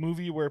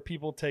movie where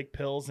people take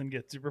pills and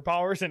get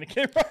superpowers, and it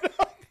came right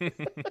up.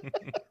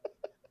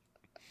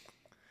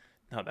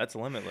 No, that's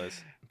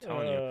Limitless. I'm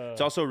telling you.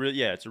 It's also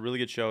it's a really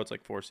good show. It's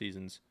like 4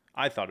 seasons.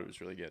 I thought it was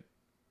really good.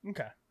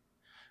 Okay.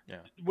 Yeah.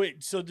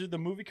 Wait, so did the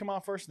movie come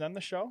out first, then the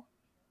show?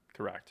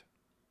 Correct.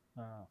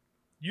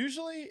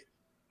 Usually,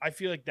 I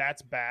feel like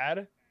that's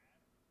bad.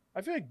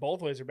 I feel like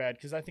both ways are bad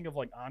because I think of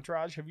like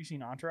Entourage. Have you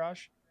seen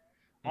Entourage?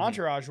 Mm-hmm.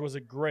 Entourage was a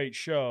great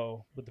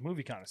show, but the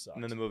movie kind of sucked.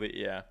 And then the movie,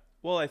 yeah.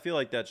 Well, I feel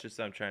like that's just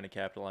them trying to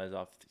capitalize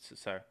off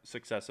the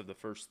success of the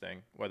first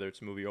thing, whether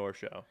it's movie or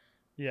show.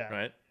 Yeah.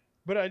 Right?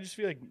 But I just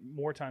feel like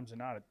more times than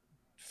not, it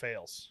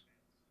fails.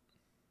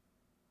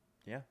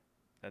 Yeah.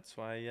 That's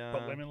why...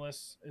 but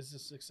Limitless is a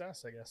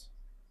success, I guess.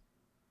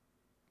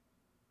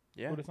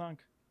 Yeah. Who would have thunk?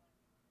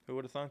 Who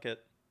would have thunk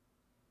it?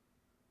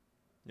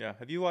 Yeah.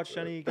 Have you watched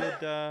any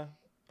good...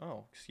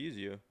 Oh, excuse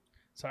you.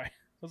 Sorry.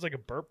 It was like a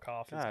burp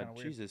cough. God,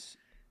 it's weird. Jesus.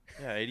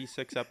 Yeah,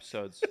 86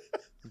 episodes.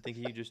 You think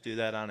he could just do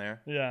that on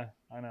air? Yeah,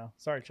 I know.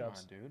 Sorry,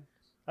 Chubbs. Come on, dude.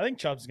 I think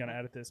Chubbs is going to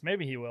edit this.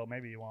 Maybe he will.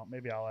 Maybe he won't.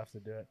 Maybe I'll have to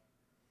do it.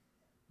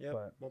 Yeah,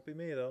 won't be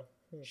me, though.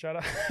 Shut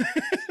up.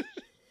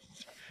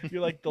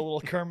 You're like the little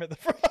Kermit the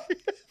Frog.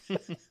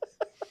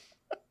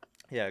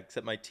 Yeah,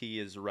 except my tea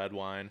is red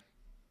wine.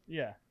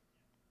 Yeah.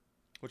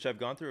 Which I've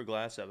gone through a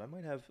glass of. I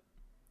might have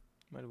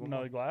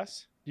another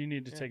glass? Do you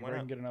need to take a break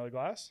and get another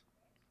glass?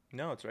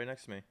 No, it's right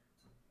next to me.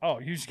 Oh,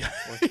 you just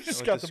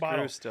got the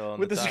bottle still on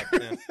with the the top. screw.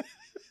 Yeah.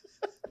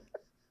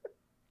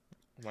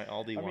 My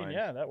Aldi wine. I mean,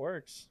 yeah, that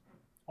works.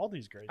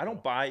 Aldi's great. I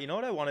don't buy. You know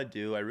what I want to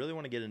do? I really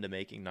want to get into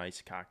making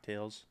nice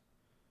cocktails.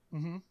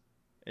 Mm-hmm.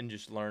 And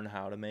just learn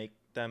how to make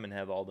them and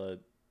have all the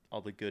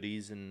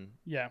goodies and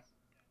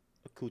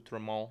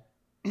accoutrement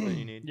that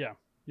you need. Yeah.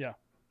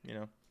 You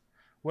know.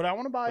 What I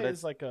want to buy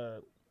is like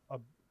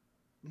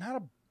not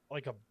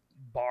a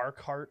bar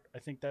cart. I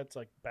think that's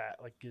like bad.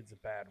 Like gives a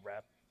bad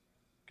rep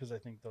because I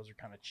think those are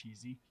kind of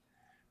cheesy.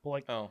 But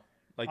like the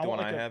one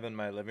I have in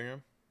my living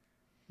room.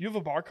 You have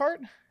a bar cart?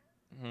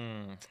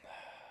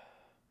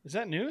 Is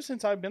that new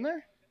since I've been there?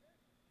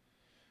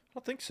 I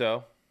don't think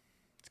so.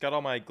 It's got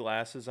all my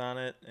glasses on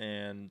it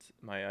and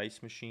my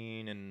ice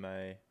machine and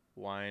my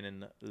wine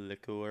and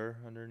liqueur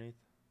underneath.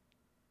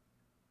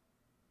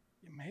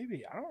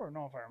 Maybe. I don't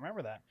know if I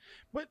remember that.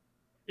 But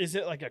is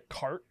it like a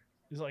cart?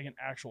 Is it like an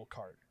actual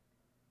cart?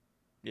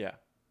 Yeah.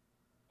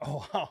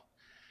 Oh, wow.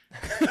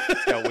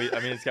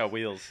 It's got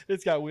wheels.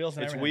 It's got wheels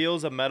and It's everything.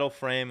 wheels, a metal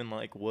frame, and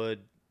like wood.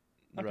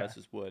 The rest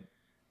is wood.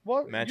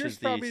 Well, Matches yours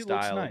the probably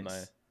looks style of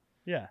nice.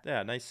 my.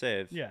 Yeah, nice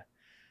save. Yeah.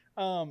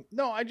 No,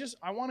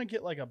 I want to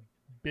get like a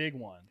big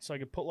one so I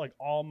could put like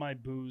all my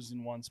booze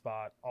in one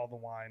spot, all the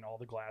wine, all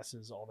the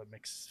glasses, all the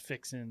mix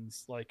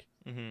fixins. Like,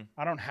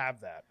 I don't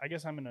have that. I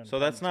guess I'm in a so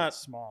that's not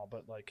small,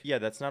 but like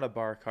that's not a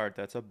bar cart.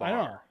 That's a bar.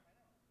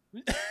 I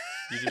know.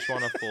 You just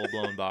want a full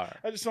blown bar.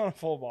 I just want a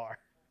full bar.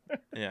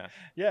 Yeah.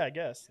 Yeah, I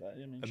guess.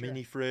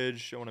 Mini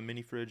fridge. I want a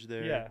mini fridge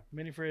there. Yeah,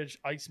 mini fridge,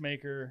 ice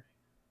maker,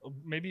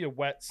 maybe a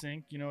wet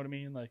sink. You know what I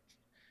mean? Like,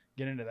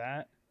 get into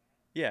that.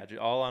 Yeah,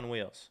 all on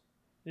wheels.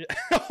 Yeah.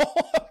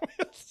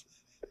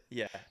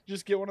 Yeah.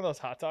 Just get one of those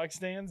hot dog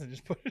stands and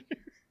just put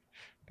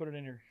it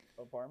in your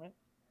apartment.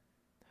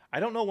 I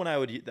don't know when I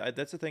would.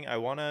 That's the thing. I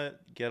want to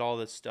get all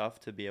this stuff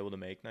to be able to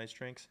make nice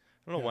drinks.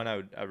 I don't know when I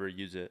would ever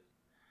use it.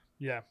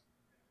 Yeah.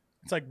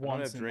 It's like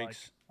once in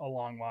drinks. like a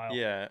long while.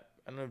 Yeah.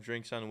 I don't have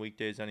drinks on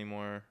weekdays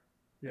anymore.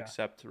 Yeah.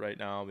 Except right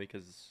now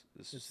because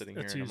this is sitting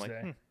here and I'm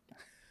like,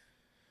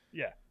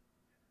 Yeah.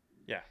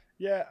 Yeah.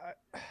 Yeah.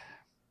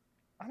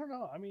 I don't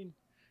know. I mean,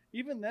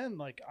 even then,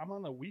 like I'm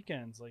on the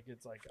weekends, like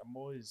it's like I'm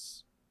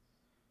always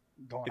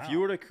going out. If you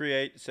were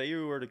to say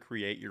you were to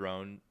create your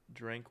own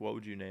drink, what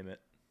would you name it?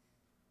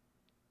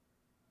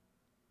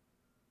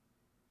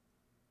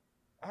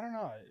 I don't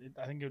know.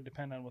 I think it would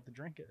depend on what the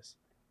drink is.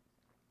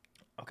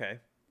 Okay.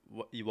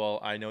 Well,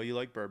 I know you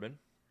like bourbon,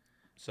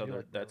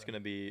 so that's going to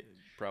be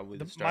probably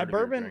the start of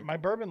your drink. My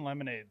bourbon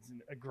lemonade's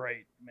a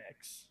great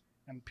mix,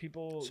 and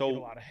people so get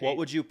a lot of hate. What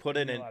would you put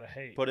in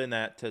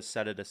that to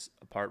set it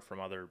apart from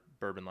other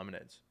bourbon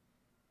lemonades?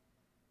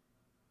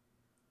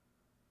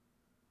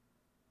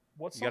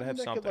 What's something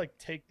that could like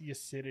take the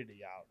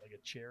acidity out, like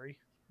a cherry?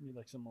 Maybe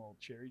like some little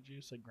cherry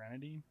juice, like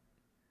grenadine.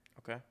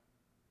 Okay.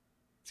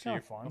 It's kind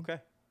of fun. Okay.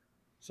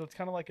 So it's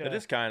kind of like it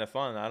is kind of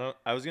fun.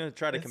 I was gonna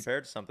try to compare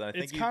it to something.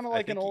 It's kind of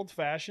like an old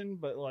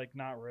fashioned, but like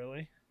not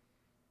really.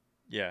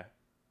 Yeah.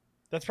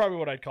 That's probably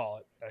what I'd call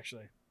it,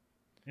 actually.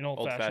 An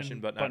old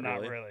fashioned, but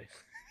not really.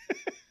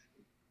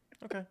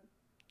 Okay.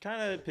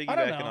 Kind of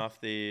piggybacking off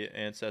the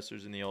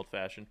ancestors in the old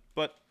fashioned,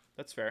 but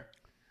that's fair.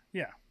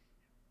 Yeah.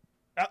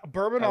 A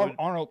bourbon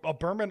Arnold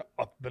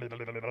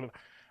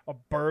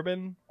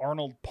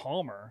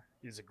Palmer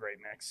is a great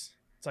mix.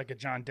 It's like a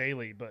John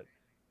Daly, but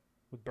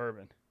with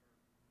bourbon.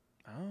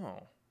 Oh,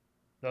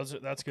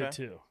 that's good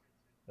too.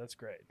 That's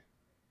great.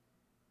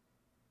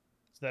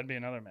 So that'd be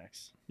another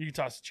mix. You can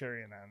toss a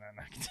cherry in there, and then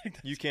I can take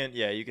that. You can,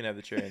 you can have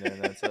the cherry in there,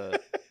 and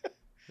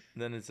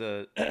then it's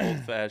a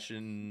old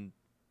fashioned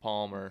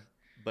Palmer,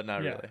 but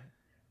not really.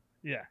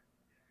 Yeah,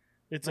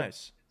 it's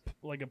nice.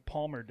 Like a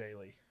Palmer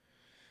Daily.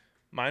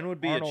 Mine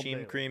would be Arnold a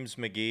Cheem Creams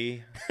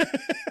McGee,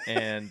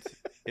 and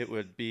it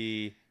would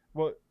be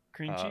what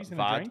cream cheese in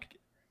a drink.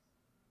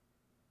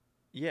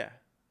 Yeah.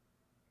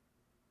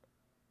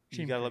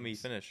 You gotta let me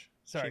finish.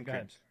 Sorry, Cheem go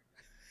ahead.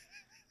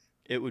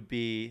 It would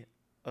be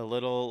a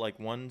little, like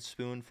 1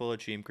 spoonful of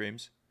Cheem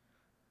Creams,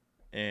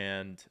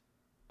 and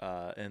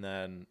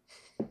then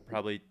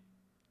probably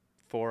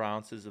 4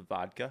 ounces of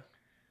vodka.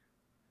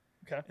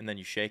 Okay. And then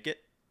you shake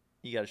it.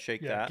 You gotta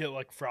shake that. Get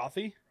like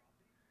frothy.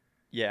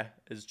 Yeah,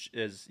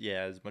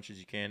 as much as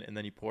you can, and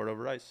then you pour it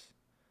over ice.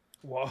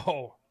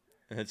 Whoa.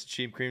 And it's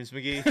Cheem Creams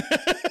McGee.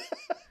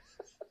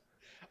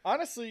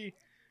 Honestly,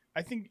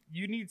 I think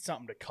you need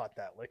something to cut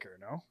that liquor,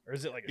 no? Or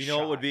is it like a shot?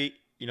 What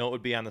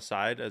would be on the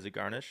side as a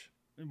garnish?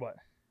 What?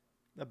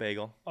 A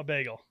bagel. A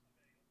bagel.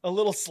 A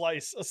little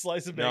slice. A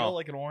slice of bagel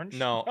like an orange?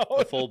 No,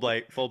 a full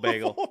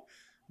bagel.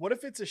 What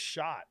if it's a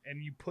shot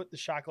and you put the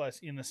shot glass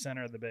in the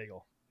center of the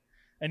bagel?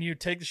 And you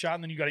take the shot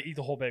and then you got to eat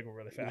the whole bagel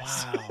really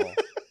fast. Wow.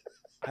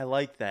 I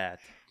like that.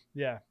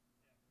 Yeah.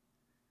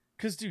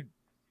 Because, dude,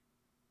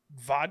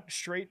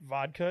 straight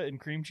vodka and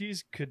cream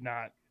cheese could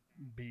not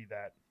be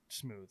that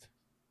smooth.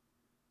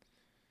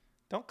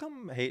 Don't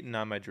come hating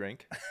on my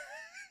drink.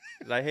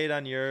 Did I hate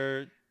on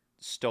your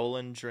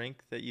stolen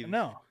drink that you've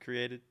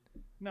created?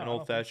 No. An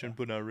old fashioned,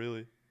 but not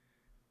really.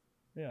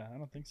 Yeah, I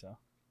don't think so.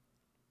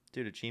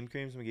 Dude, a Cheem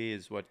Creams McGee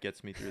is what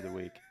gets me through the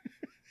week.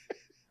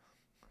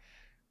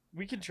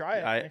 We could try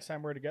it next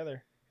time we're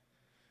together.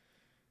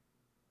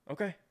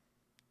 Okay.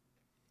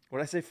 What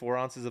did I say? 4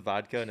 ounces of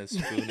vodka and a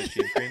spoon of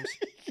Cheem Creams?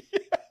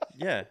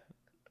 Yeah.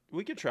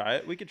 We could try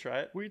it. We could try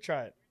it.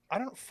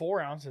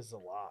 4 ounces is a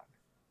lot.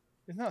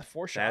 Isn't that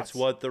 4 shots? That's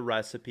what the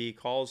recipe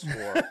calls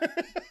for.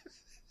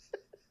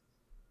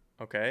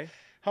 Okay.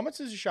 How much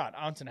is a shot?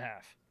 1.5 ounces,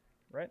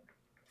 right?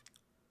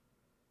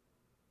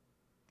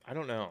 I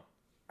don't know.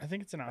 I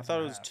think it's an ounce. I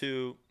thought it was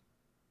 2.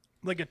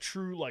 Like a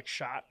true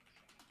shot.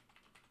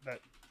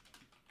 That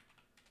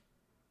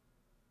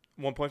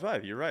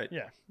 1.5. You're right.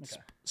 Yeah.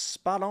 Okay.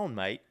 Spot on,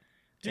 mate.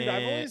 Dude,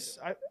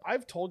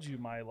 I've told you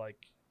my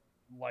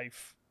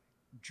life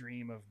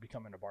dream of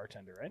becoming a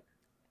bartender, right?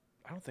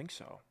 I don't think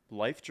so.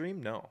 Life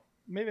dream? No.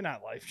 Maybe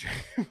not life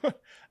dream.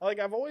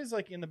 I've always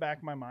in the back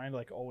of my mind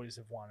always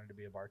have wanted to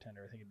be a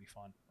bartender. I think it'd be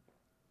fun.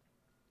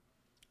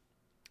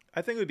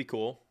 I think it would be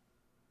cool.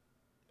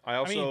 I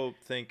also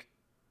think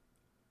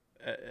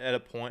at a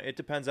point. It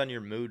depends on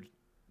your mood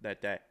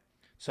that day.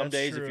 Some That's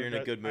days, true. if you're in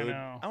a good mood,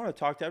 I want to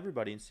talk to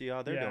everybody and see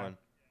how they're doing.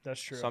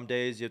 That's true. Some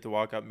days you have to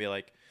walk up and be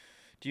like,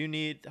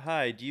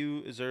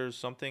 is there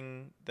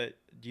something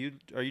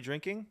are you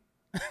drinking?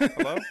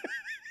 Hello?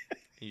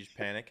 You just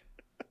panic.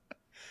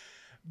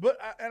 But,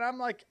 and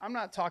I'm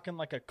not talking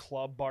like a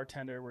club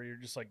bartender where you're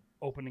just like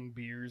opening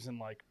beers and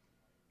like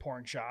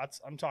pouring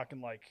shots. I'm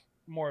talking like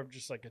more of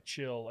just like a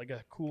chill, like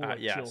a cool, chill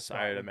yes,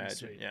 spot. I'd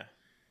imagine. Yeah.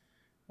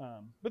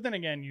 But then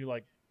again, you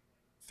like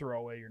throw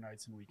away your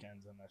nights and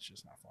weekends, and that's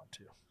just not fun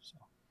too. So,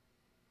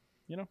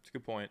 it's a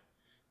good point.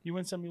 You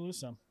win some, you lose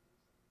some.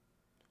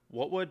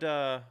 What would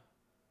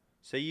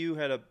say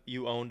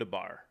you owned a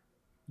bar?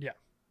 Yeah.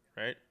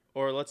 Right?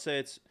 Or let's say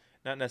it's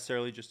not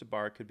necessarily just a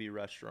bar, it could be a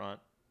restaurant,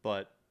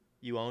 but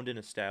you owned an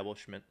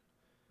establishment.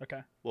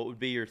 Okay. What would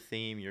be your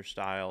theme, your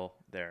style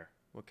there?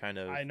 What kind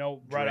of I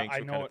know, right? I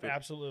know it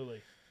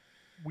absolutely.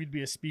 We'd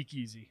be a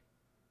speakeasy.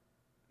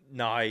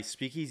 Nice.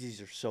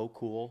 Speakeasies are so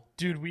cool.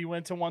 Dude, we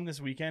went to one this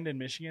weekend in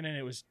Michigan, and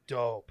it was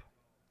dope.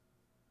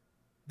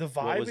 The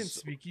vibe in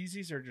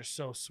speakeasies are just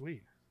so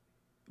sweet.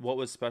 What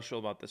was special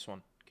about this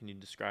one? Can you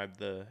describe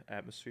the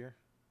atmosphere?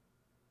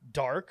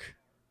 Dark.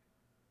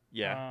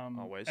 Yeah,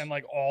 always. And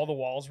like all the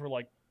walls were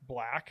like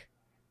black.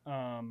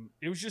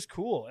 It was just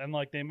cool, and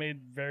like they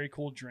made very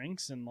cool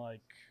drinks, and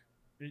like,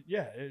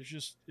 it's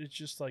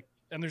just like,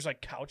 and there's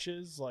like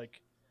couches,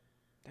 like,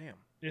 damn,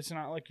 it's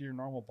not like your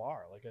normal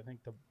bar. Like I think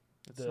the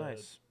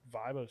nice.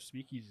 Vibe of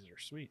speakeasies are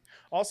sweet.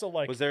 Also,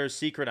 like, was there a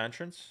secret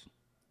entrance?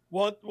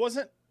 Well, it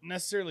wasn't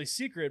necessarily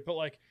secret, but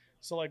like,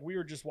 so like we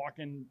were just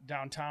walking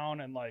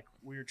downtown, and like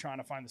we were trying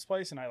to find this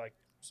place, and I like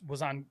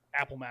was on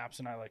Apple Maps,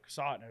 and I like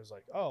saw it, and it was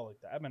like, oh, like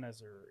the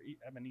Ebenezer,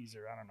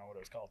 I don't know what it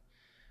was called.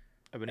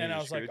 Ebenezer and I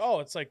was Scrooge? like, oh,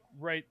 it's like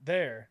right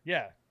there.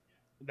 Yeah,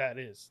 that's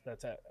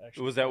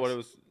actually. Was that what it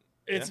was?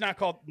 It's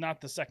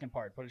not the second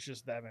part, but it's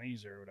just the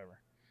Ebenezer or whatever.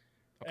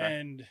 Okay.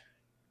 And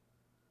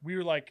we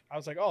were like, I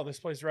was like, oh, this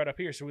place is right up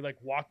here. So we like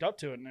walked up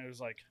to it, and it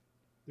was like,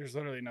 there's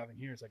literally nothing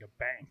here. It's like a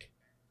bank.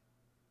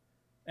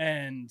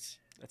 And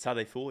that's how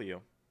they fool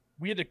you.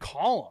 We had to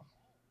call them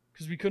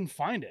because we couldn't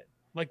find it.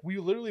 Like we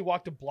literally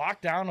walked a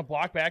block down, a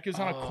block back. It was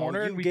on a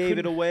corner. You gave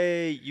it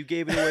away. You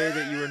gave it away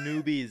that you were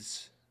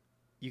newbies.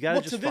 You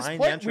gotta just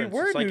find the entrance.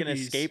 It's like an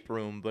escape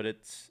room, but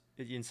it's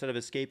instead of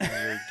escaping,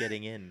 you're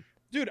getting in.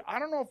 Dude, I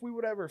don't know if we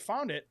would ever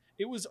found it.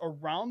 It was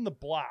around the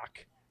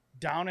block,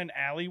 down an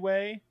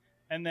alleyway,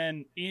 and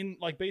then in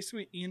like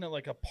basically in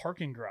like a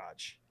parking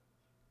garage.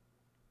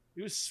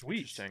 It was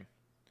sweet. Interesting.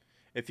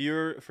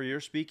 For your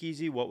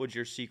speakeasy, what would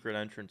your secret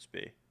entrance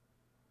be?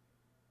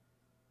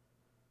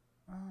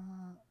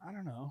 I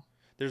don't know.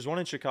 There's one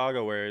in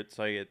Chicago where it's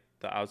like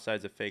the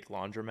outside's a fake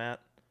laundromat,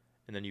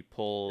 and then you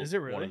pull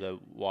one of the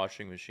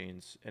washing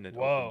machines, and it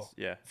opens.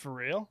 Yeah. For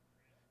real?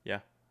 Yeah.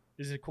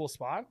 Is it a cool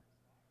spot?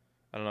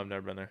 I don't know. I've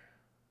never been there.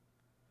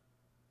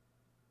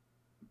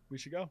 We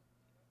should go.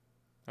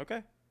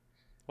 Okay.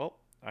 Well,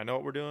 I know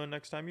what we're doing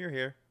next time you're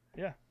here.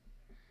 Yeah.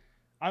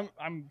 I'm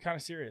kind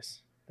of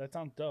serious. That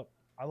sounds dope.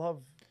 I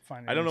love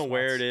finding. I don't know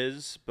where it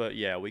is, but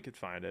yeah, we could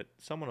find it.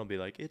 Someone will be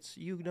like, it's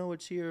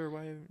here.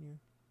 Why haven't you?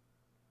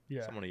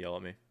 Yeah. Someone will yell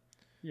at me.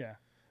 Yeah.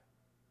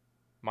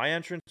 My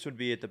entrance would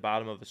be at the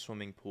bottom of a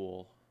swimming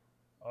pool.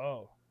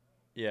 Oh.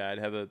 Yeah,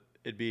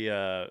 it'd be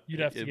You'd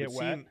have to get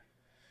wet.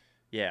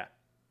 Yeah.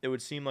 It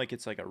would seem like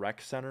it's like a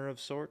rec center of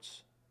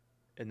sorts.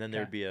 And then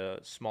there'd be a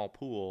small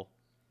pool.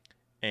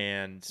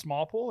 And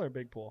small pool or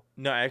big pool?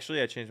 No,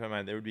 actually I changed my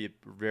mind. There would be a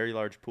very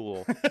large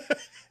pool.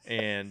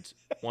 And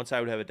once I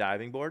would have a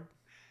diving board.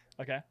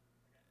 Okay.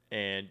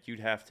 And you'd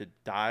have to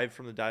dive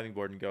from the diving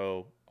board and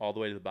go all the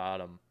way to the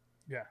bottom.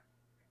 Yeah.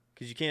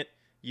 Because you can't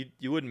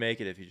you wouldn't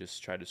make it if you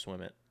just tried to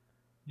swim it.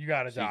 You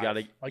gotta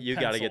dive. You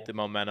gotta get the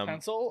momentum.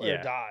 Pencil or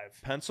dive.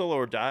 Pencil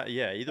or dive.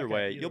 Yeah, either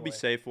way, you'll be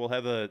safe. We'll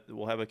have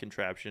a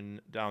contraption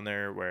down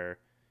there where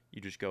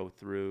you just go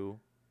through.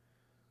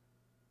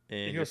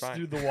 And you go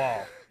through the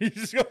wall. You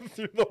just go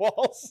through the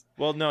walls.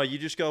 Well, no, you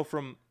go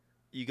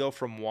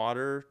from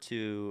water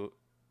to.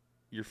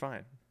 You're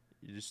fine.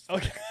 You just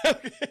okay.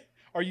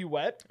 Are you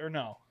wet or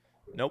no?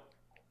 Nope.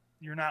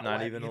 You're not. Not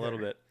wet even either. a little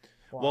bit.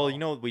 Wow. Well, you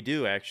know what we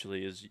do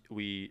actually is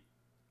we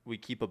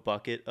keep a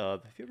bucket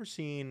of. Have you ever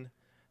seen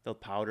the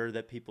powder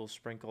that people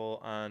sprinkle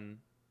on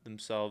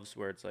themselves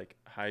where it's like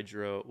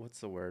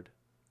what's the word?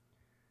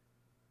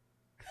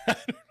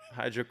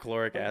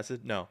 Hydrochloric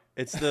acid? No.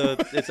 It's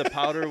a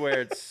powder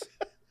where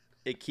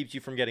it keeps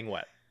you from getting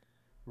wet.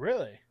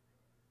 Really?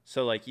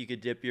 So like you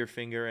could dip your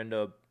finger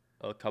into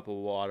a cup of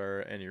water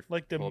and you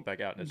pull it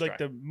back out and it's like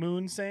dry. the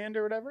moon sand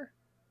or whatever?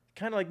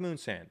 Kind of like moon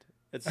sand.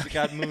 It's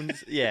got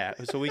moons. Yeah.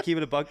 So we keep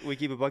a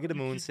bucket of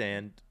moon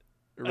sand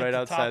right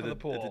outside the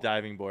pool. At the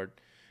diving board.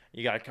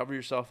 You got to cover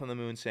yourself in the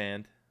moon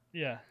sand.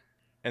 Yeah.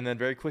 And then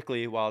very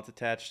quickly, while it's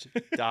attached,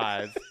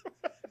 dive.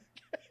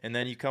 And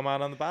then you come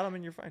out on the bottom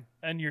and you're fine.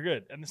 And you're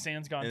good. And the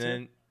sand's gone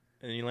too.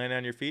 And you land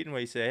on your feet and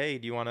you say, hey,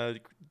 do you want a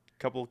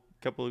couple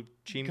of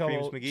Cheem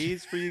Creams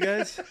McGee's for you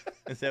guys?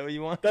 Is that what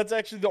you want? That's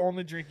actually the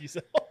only drink you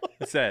sell.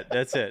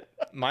 That's it.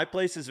 My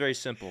place is very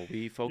simple.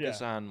 We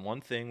focus on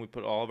one thing. We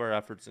put all of our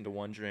efforts into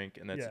one drink,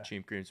 and that's the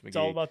Cheem Creams McGee. It's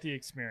all about the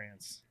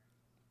experience.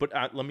 But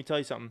let me tell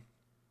you something.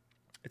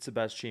 It's the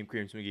best Cheem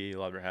Creams McGee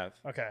you'll ever have.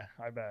 Okay,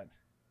 I bet.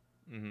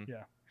 Mm-hmm.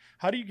 Yeah.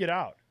 How do you get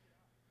out?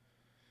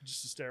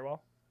 Just a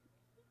stairwell?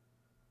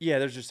 Yeah,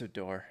 there's just a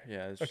door.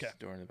 Yeah, there's just a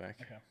door in the back.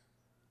 Okay.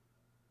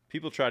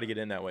 People try to get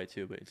in that way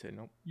too, but you say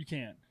nope. You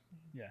can't.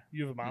 Yeah.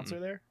 You have a bouncer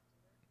there?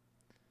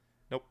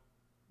 Nope.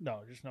 No,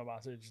 there's no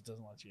bouncer. It just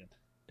doesn't let you in.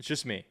 It's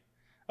just me.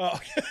 Oh,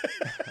 okay.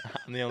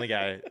 I'm the only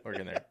guy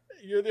working there.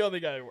 You're the only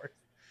guy who works.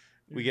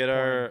 We get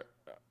our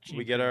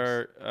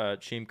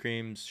Cheem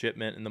Creams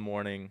shipment in the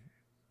morning.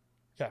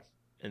 Okay.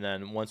 And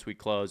then once we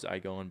close, I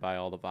go and buy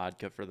all the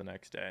vodka for the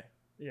next day.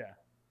 Yeah.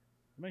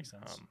 That makes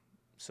sense.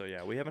 So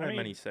yeah, we haven't had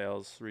many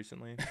sales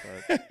recently,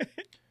 but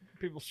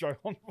people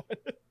struggle with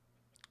it.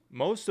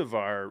 Most of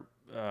our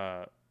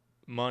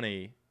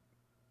money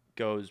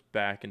goes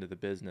back into the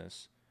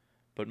business,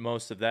 but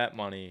most of that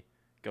money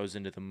goes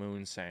into the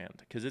moon sand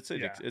because it's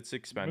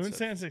expensive. Moon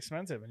sand's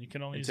expensive, and you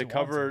can only use it once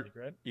cover. a week,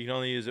 right? You can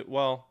only use it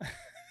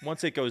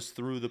once it goes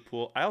through the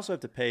pool. I also have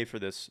to pay for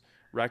this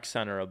rec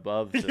center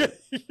above the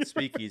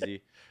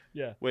speakeasy.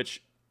 Yeah,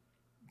 which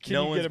can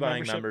no you one's get a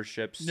buying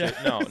membership?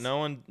 memberships. No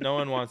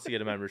one wants to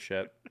get a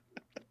membership,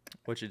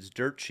 which is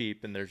dirt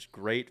cheap, and there's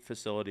great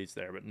facilities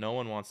there, but no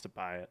one wants to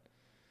buy it.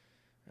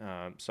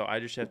 So I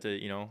just have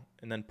to,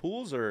 and then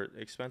pools are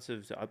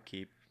expensive to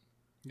upkeep.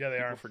 Yeah, they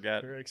are.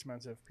 Forget. Very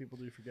expensive. People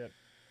do forget.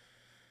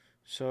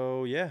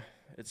 So yeah,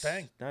 it's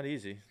not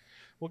easy.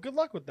 Well, good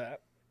luck with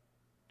that.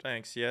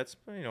 Thanks. Yeah, it's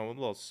a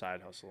little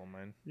side hustle of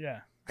mine.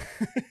 Yeah.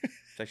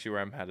 It's actually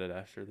where I'm headed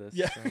after this.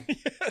 Yeah. So.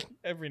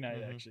 Every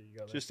night, actually, you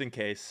go there. Just in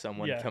case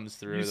someone comes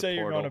through you the say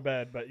portal. you're going to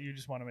bed, but you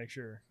just want to make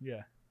sure.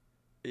 Yeah.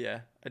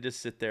 Yeah. I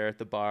just sit there at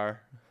the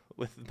bar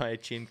with my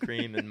Cheem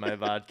Cream and my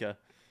vodka.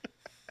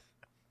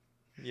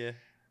 Yeah.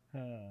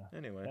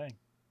 Anyway. Dang.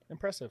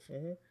 Impressive.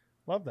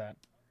 Love that.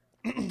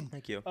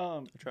 Thank you.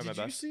 I try my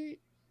best.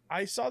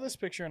 I saw this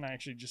picture and I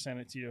actually just sent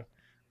it to you.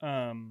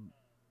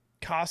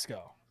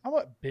 Costco. I'm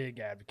a big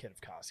advocate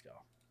of Costco.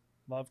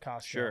 Love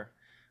Costco. Sure.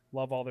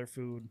 Love all their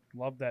food.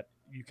 Love that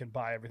you can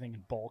buy everything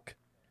in bulk.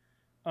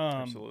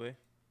 Absolutely.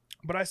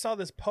 But I saw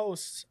this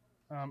post.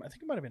 I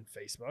think it might have been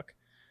Facebook.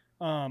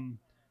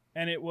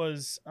 And it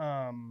was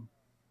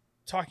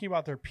talking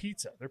about their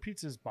pizza. Their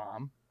pizza's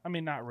bomb. I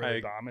mean, not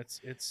really bomb.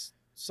 It's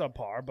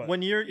subpar, but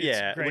when you're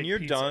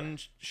pizza. done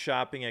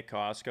shopping at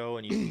Costco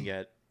and you can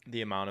get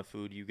the amount of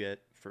food you get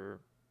for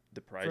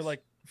the price for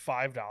like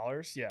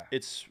 $5, yeah,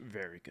 it's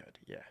very good.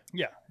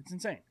 Yeah, it's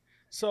insane.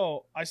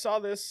 So I saw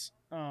this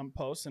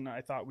post and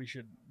I thought we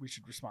should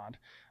respond.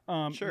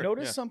 Sure.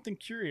 Notice something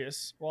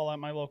curious while at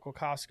my local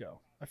Costco.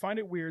 I find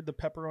it weird the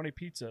pepperoni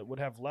pizza would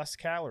have less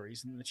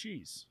calories than the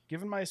cheese.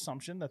 Given my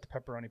assumption that the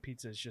pepperoni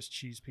pizza is just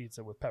cheese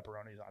pizza with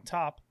pepperonis on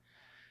top,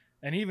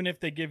 and even if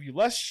they give you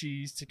less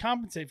cheese to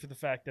compensate for the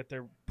fact that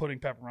they're putting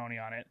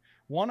pepperoni on it,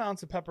 1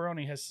 ounce of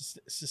pepperoni has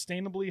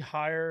sustainably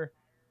higher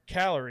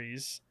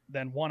calories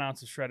than 1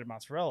 ounce of shredded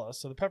mozzarella,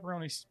 so the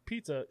pepperoni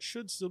pizza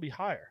should still be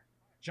higher.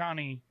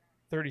 Johnny,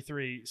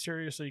 33,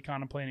 seriously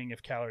contemplating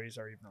if calories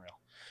are even real.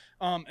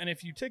 And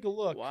if you take a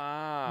look,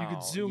 you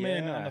could zoom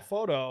in on the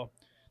photo.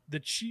 The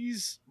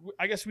cheese,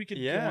 I guess we could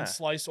do one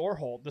slice or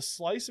whole. The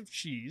slice of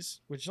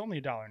cheese, which is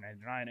only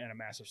 $1.99 and a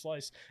massive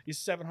slice, is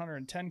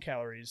 710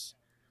 calories.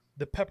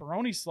 The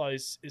pepperoni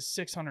slice is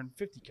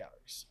 650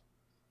 calories.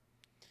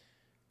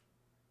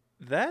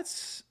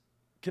 That's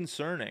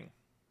concerning.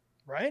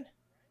 Right?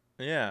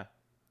 Yeah.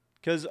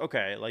 Because,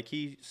 okay, like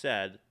he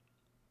said,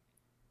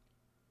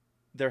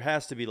 there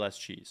has to be less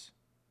cheese.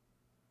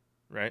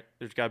 Right?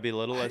 There's got to be a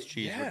little less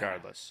cheese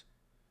regardless.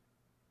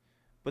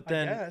 But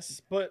then, I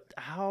guess, but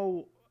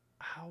how?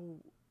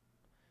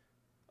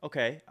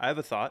 Okay, I have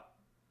a thought.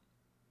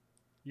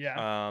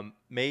 Yeah.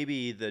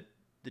 Maybe the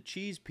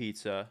cheese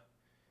pizza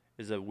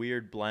is a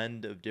weird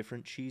blend of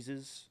different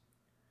cheeses,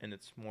 and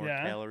it's more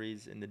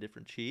calories in the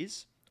different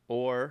cheese,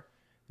 or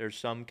there's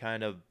some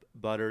kind of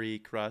buttery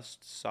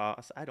crust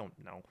sauce. I don't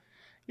know.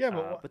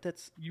 Yeah, but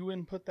that's you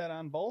wouldn't put that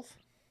on both.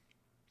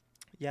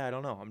 Yeah, I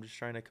don't know. I'm just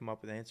trying to come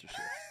up with answers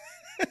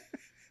here.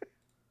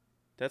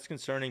 That's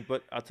concerning,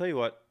 but I'll tell you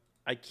what.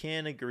 I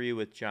can agree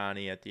with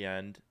Johnny at the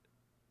end.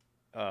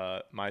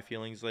 My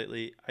feelings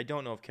lately, I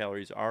don't know if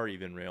calories are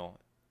even real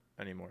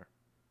anymore.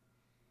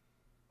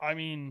 I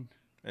mean,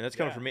 and that's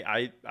coming from me.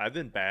 I've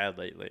been bad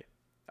lately.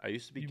 I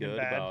used to be good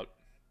about.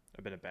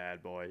 I've been a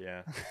bad boy.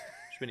 Yeah,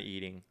 just been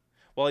eating.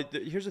 Well,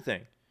 here's the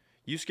thing: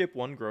 you skip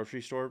one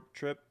grocery store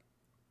trip,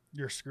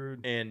 you're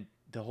screwed, and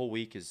the whole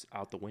week is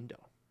out the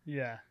window.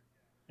 Yeah,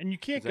 and you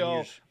can't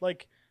go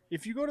like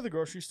if you go to the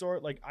grocery store.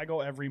 Like I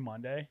go every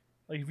Monday.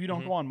 Like if you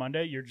don't go on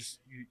Monday, you're just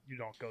you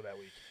don't go that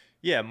week.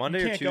 Yeah,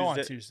 Monday or Tuesday. You can't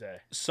go on Tuesday.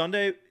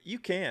 Sunday you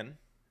can.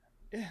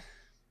 Yeah.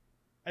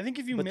 I think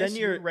if you miss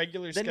your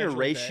regular schedule, then your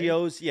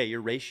ratios,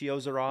 your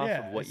ratios are off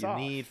of what you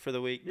need for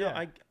the week. Yeah.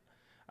 No,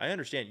 I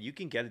understand. You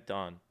can get it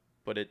done,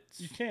 but it's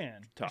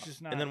tough. It's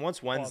just not and then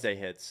once Wednesday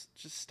hits,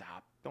 just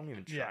stop. Don't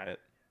even try it.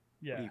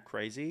 Yeah. What are you,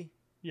 crazy?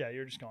 Yeah,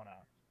 you're just going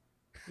out.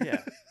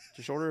 Yeah.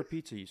 Just order a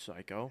pizza, you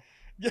psycho.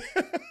 Yeah.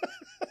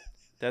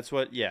 That's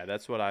what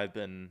I've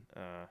been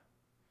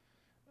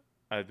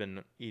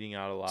eating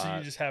out a lot. So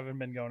you just haven't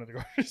been going to the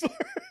grocery store?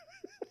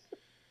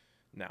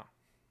 No.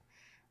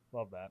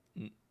 Love that.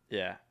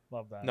 Yeah.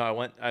 Love that.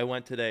 No, I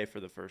went today for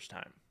the first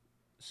time.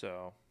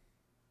 So,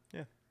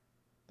 yeah.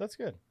 That's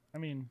good. I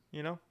mean,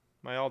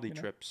 my Aldi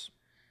trips.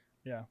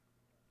 Yeah.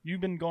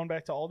 You've been going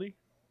back to Aldi?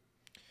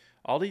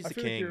 Aldi's the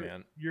king,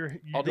 man. You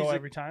go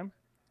every time?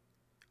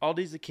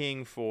 Aldi's the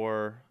king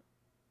for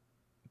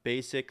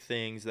basic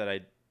things that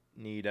I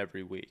need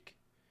every week.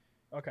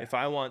 Okay. If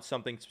I want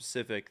something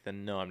specific,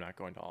 then no, I'm not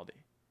going to Aldi.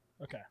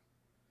 Okay.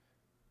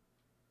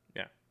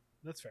 Yeah.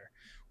 That's fair.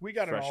 We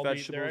got Fresh an Aldi.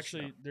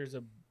 vegetables, There's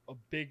a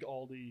big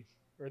Aldi,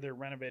 or they're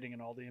renovating an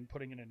Aldi and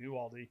putting in a new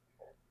Aldi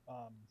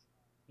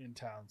in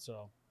town.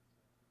 So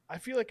I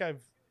feel like I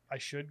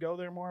should go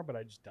there more, but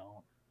I just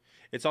don't.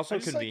 It's also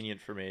convenient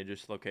for me.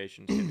 Just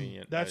location's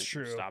convenient. That's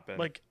true. Stop in.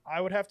 Like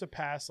I would have to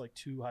pass like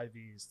 2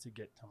 Hy-Vees to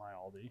get to my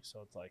Aldi, so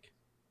it's like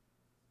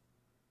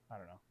I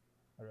don't know.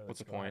 What's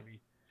the point?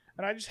 Hy-Vee.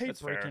 And I just hate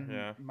That's breaking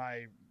fair,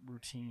 my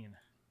routine.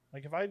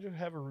 Like if I just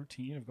have a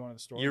routine of going to the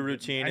store, your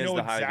routine is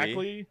the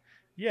Hy-Vee.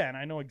 Yeah, and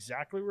I know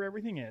exactly where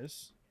everything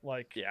is.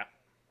 Like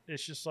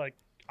it's just like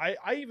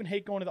I even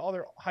hate going to the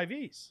other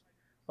Hy-Vees.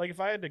 Like if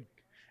I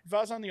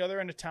was on the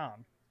other end of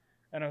town,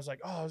 and I was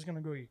like, oh, I was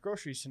gonna go get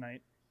groceries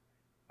tonight.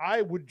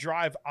 I would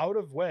drive out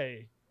of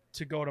way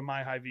to go to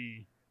my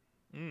Hy-Vee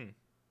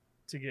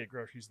to get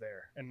groceries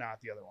there and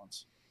not the other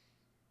ones.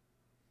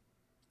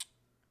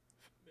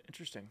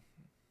 Interesting.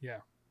 Yeah.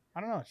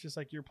 I don't know. It's just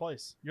like your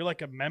place. You're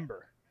like a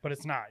member, but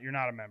it's not. You're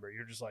not a member.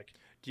 You're just like...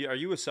 Are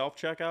you a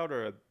self-checkout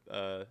or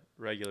a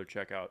regular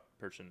checkout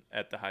person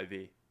at the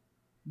Hy-Vee?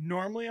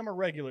 Normally, I'm a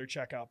regular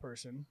checkout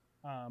person,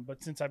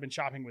 but since I've been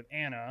shopping with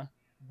Anna,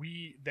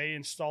 they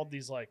installed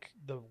these like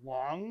the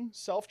long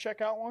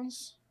self-checkout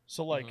ones.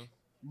 So like...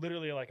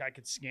 literally like I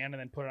could scan and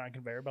then put it on a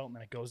conveyor belt and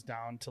then it goes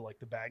down to like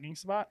the bagging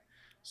spot.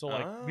 So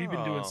like we've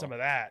been doing some of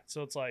that.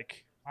 So it's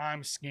like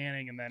I'm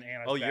scanning and then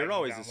Anna's bagging. You're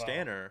always down a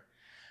scanner.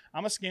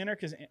 I'm a scanner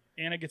because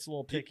Anna gets a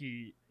little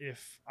picky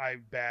if I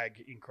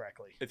bag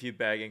incorrectly. If you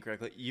bag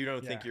incorrectly, you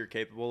don't think you're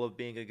capable of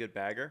being a good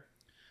bagger?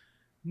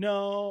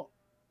 No,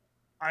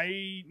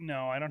 I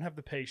don't have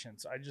the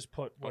patience. I just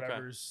put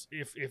whatever's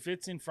if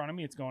it's in front of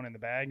me, it's going in the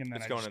bag and then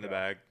it's going in the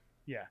bag.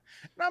 Yeah.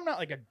 And I'm not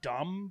like a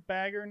dumb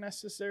bagger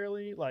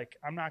necessarily. Like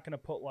I'm not going to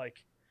put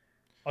like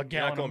a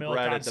gallon of milk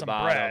on some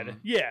bread.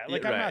 Yeah.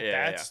 Like I'm not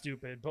that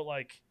stupid, but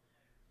like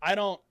I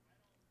don't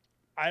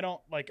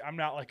like, I'm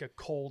not like a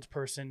cold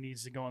person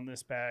needs to go in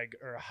this bag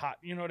or a hot,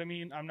 you know what I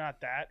mean? I'm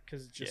not that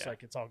because it's just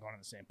like, it's all going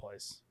in the same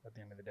place at the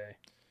end of the day.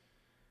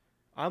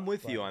 I'm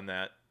with you on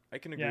that. I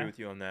can agree with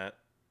you on that.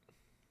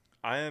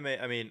 When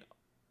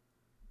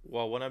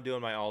I'm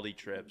doing my Aldi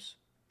trips,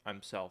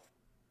 I'm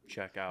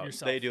self-checkout.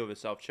 They do have a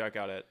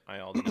self-checkout at my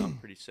Aldi now.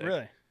 Pretty sick.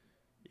 Really?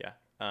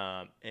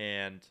 Yeah.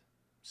 And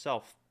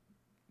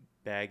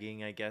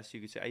self-bagging, I guess you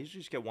could say. I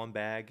usually just get one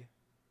bag.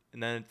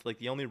 And then it's like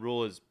the only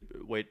rule is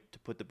wait to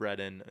put the bread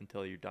in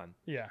until you're done.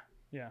 Yeah.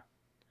 Yeah.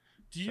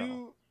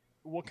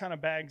 What kind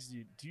of bags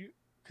do you,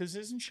 because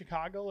isn't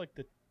Chicago like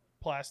the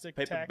plastic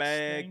paper tax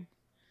bag thing?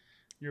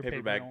 You're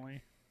paper bag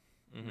only.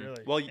 Mm-hmm.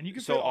 Really? Well, and you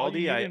can fit all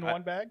you need in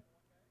one bag?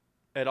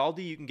 At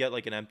Aldi, you can get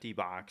like an empty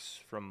box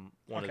from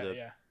one of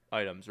the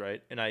items,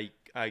 right? And I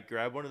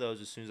grab one of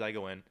those as soon as I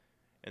go in,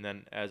 and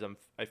then as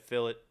I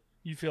fill it.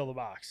 You fill the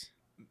box.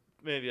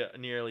 Maybe I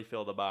nearly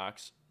fill the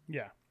box.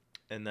 Yeah.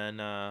 And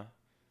then I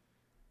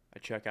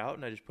check out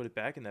and I just put it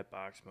back in that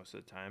box most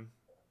of the time,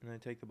 and then I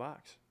take the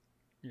box.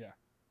 Yeah.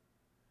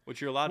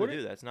 Which you're allowed to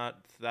do. That's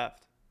not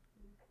theft.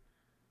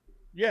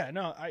 Yeah.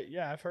 No.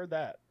 I've heard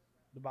that.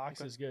 The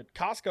box is good.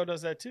 Costco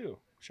does that too.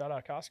 Shout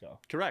out Costco.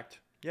 Correct.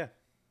 Yeah.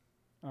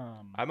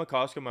 I'm a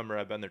Costco member.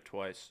 I've been there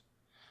twice.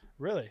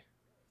 Really?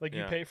 Like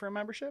you pay for a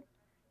membership?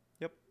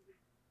 Yep.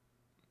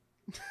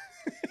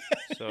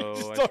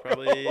 So I should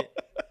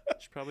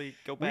probably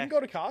go back. We can go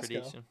to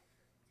Costco if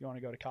you want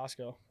to go to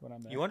Costco when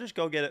I'm there. You want to just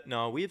go get it?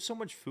 No, we have so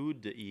much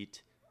food to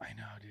eat. I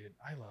know, dude.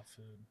 I love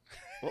food.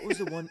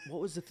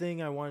 What was the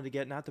thing I wanted to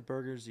get? Not the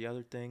burgers. The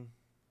other thing.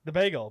 The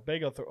Bagel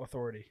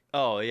Authority.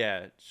 Oh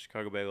yeah,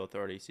 Chicago Bagel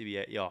Authority,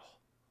 CBA. Yo. What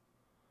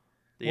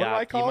do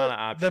I call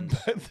it?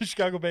 The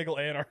Chicago Bagel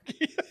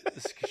Anarchy.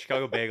 The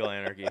Chicago Bagel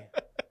Anarchy.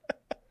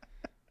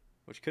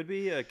 Which could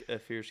be a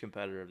fierce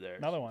competitor of theirs.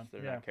 Another one. If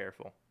they're not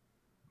careful.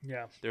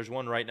 Yeah. There's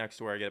one right next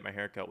to where I get my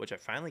haircut, which I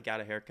finally got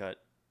a haircut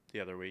the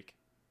other week.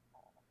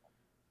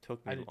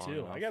 Took me long enough. I did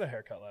too. I got a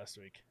haircut last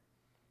week.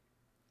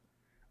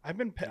 I've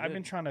been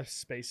trying to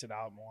space it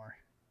out more.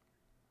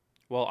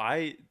 Well,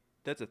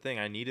 that's the thing.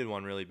 I needed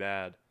one really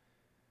bad.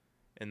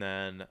 And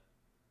then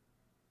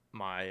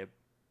my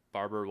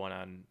barber went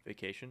on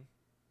vacation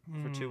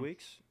for 2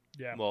 weeks.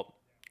 Yeah. Well,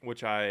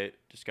 which I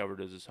discovered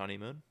as his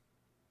honeymoon.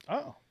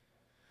 Oh.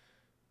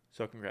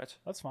 So congrats.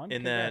 That's fun.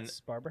 And congrats,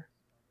 then barber.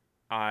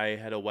 I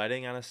had a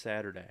wedding on a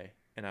Saturday,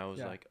 and I was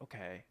like,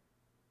 okay,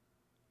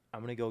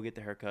 I'm going to go get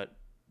the haircut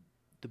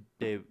the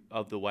day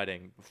of the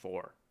wedding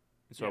before.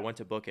 And so I went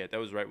to book it. That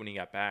was right when he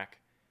got back.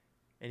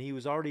 And he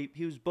was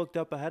booked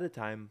up ahead of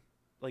time,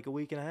 like a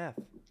week and a half.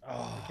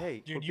 Oh, like, hey,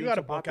 dude, you got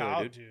to book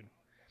out, dude.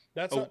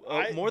 That's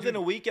more than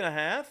a week and a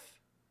half?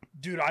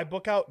 Dude, I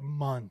book out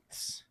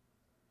months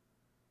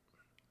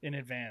in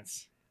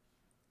advance.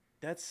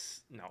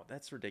 That's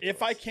ridiculous.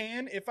 If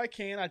I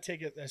can, I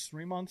take it as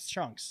 3 months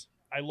chunks.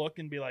 I look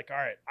and be like, all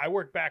right, I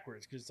work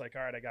backwards because it's like,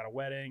 all right, I got a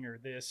wedding or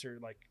this or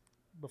like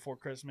before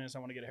Christmas, I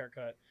want to get a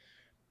haircut.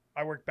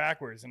 I work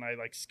backwards and I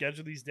like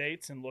schedule these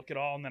dates and look at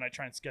all, and then I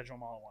try and schedule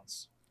them all at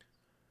once.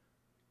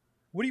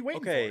 What are you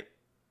waiting for?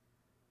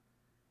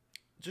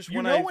 Just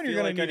when I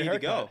feel like I need to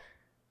go.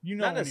 You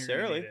know, not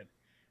necessarily.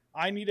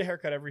 I need a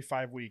haircut every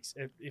 5 weeks.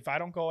 If I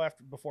don't go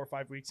before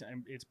 5 weeks,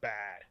 it's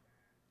bad.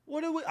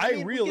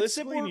 I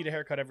realistically need a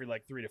haircut every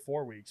like 3 to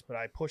 4 weeks, but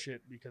I push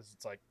it because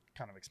it's like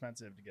kind of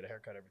expensive to get a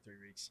haircut every 3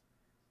 weeks.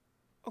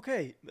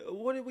 Okay,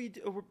 what do we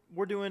do?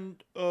 We're doing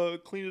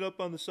clean it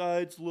up on the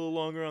sides, a little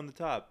longer on the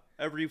top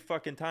every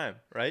fucking time,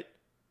 right?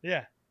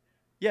 Yeah.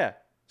 Yeah.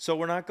 So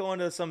we're not going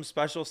to some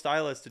special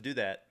stylist to do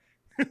that.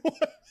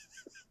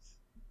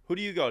 Who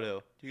do you go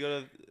to? Do you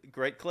go to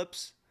Great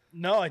Clips?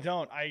 No, I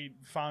don't. I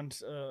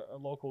found a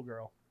local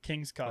girl,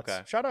 King's Cuts.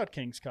 Okay. Shout out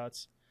King's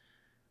Cuts.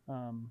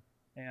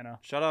 Anna.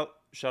 Shout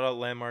out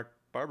Landmark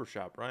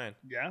Barbershop, Ryan.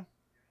 Yeah.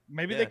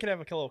 Maybe they could have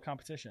a little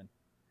competition.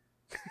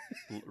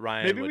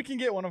 Ryan, maybe we can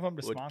get one of them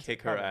to would sponsor.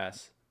 Kick her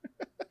ass.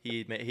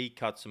 He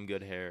cuts some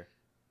good hair.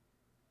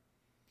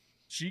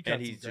 She cuts.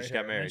 And he's just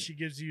got married. And she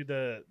gives you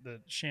the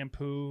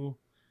shampoo,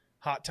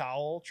 hot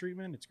towel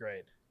treatment. It's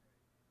great.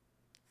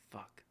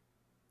 Fuck.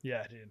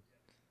 Yeah, dude.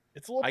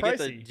 It's a little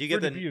pricey. Do you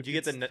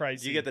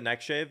get the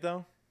neck shave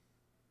though?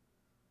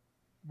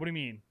 What do you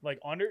mean? Like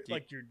under,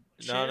 like your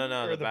chin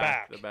no, or the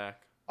back? The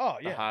back. Oh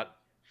yeah. The hot.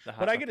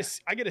 But I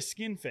get a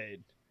skin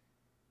fade.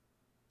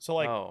 So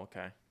like. Oh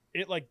okay.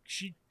 It like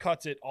she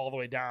cuts it all the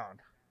way down.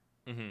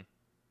 Mm-hmm.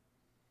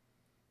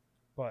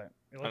 But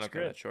it looks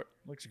good. Short.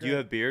 Looks great. Do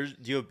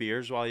you have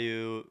beers while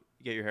you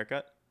get your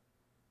haircut?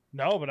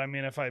 No, but I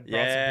mean, if I brought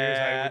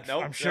some beers,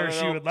 I'm sure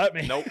she would let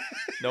me. Nope.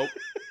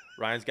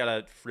 Ryan's got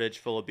a fridge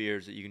full of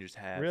beers that you can just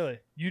have. Really?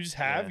 You just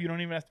have? Yeah. You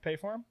don't even have to pay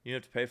for them? You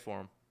don't have to pay for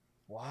them.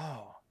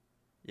 Wow.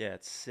 Yeah,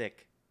 it's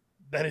sick.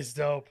 That is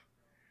dope.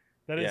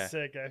 That is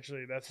sick,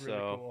 actually. That's really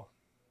cool.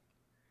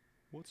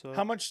 What's up?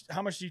 How much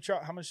do you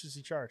charge? How much does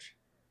he charge?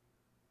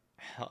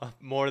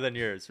 More than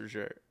yours, for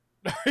sure.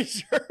 Are you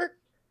sure?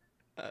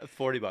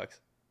 $40.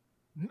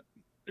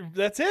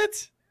 That's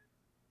it?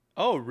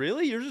 Oh,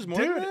 really? Yours is more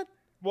than that?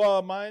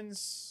 Well,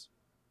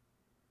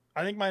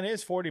 I think mine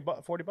is $40.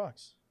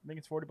 I think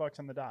it's $40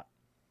 on the dot.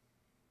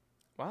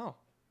 Wow.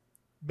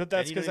 But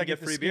that's because I get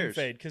the skin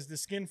fade. Because the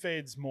skin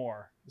fade's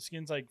more. The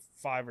skin's like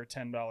 $5 or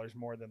 $10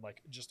 more than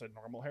like just a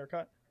normal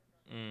haircut.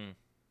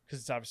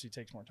 Because it obviously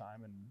takes more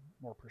time and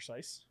more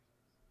precise.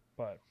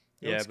 But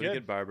a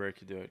good barber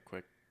could do it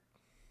quick.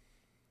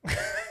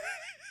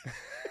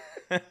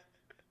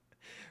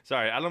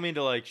 Sorry, I don't mean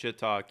to like shit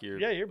talk your.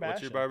 Yeah, you're bashing.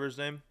 What's your barber's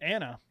name?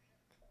 Anna,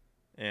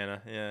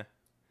 yeah.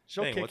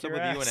 She'll kick what's your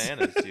up ass. with you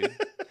and Anna's, dude?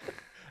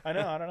 I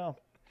don't know.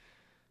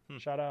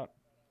 Shout out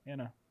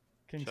Anna.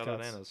 King's Shout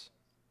Cuts. out Anna's.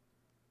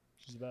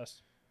 She's the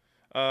best.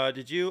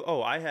 Did you?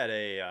 Oh, I had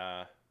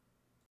a.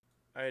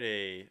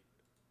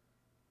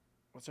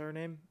 What's her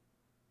name?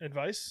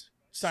 Advice.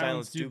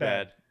 Silence do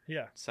bad.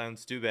 Yeah.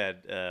 Silence do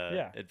bad.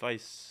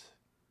 Advice.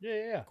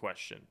 Yeah.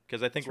 Question,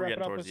 because I think we're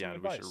getting towards the end.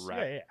 Advice.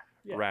 We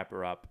should wrap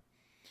her up.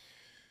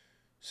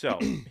 So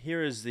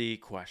here is the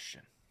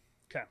question.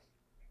 Okay.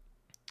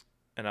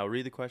 And I'll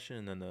read the question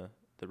and then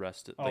the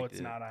rest of it's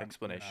the not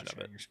explanation of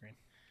it. Your screen.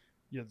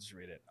 You'll just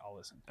read it. I'll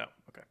listen. Oh,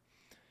 okay.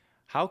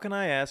 How can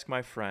I ask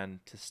my friend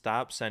to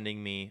stop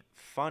sending me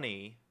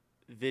funny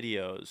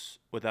videos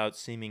without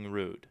seeming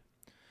rude?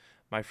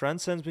 My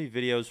friend sends me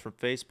videos from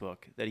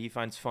Facebook that he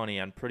finds funny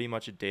on pretty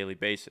much a daily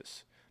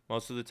basis.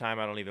 Most of the time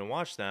I don't even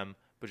watch them,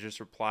 but just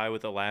reply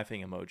with a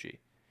laughing emoji.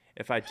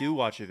 If I do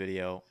watch a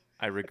video,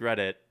 I regret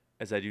it,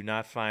 as I do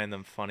not find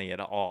them funny at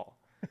all.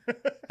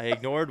 I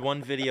ignored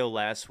one video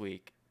last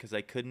week because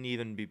I couldn't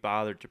even be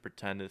bothered to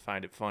pretend to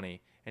find it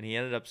funny, and he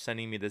ended up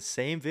sending me the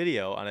same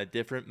video on a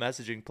different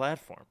messaging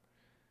platform.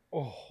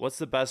 Oh. What's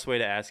the best way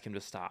to ask him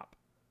to stop?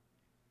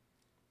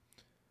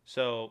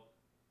 So,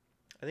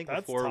 I think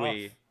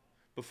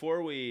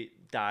before we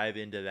dive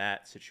into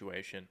that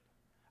situation,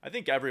 I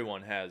think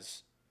everyone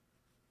has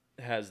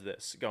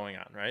this going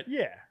on, right?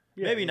 Yeah.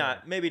 Maybe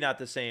not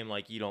the same,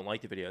 like you don't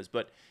like the videos,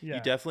 but you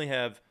definitely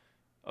have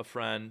a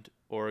friend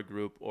or a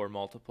group or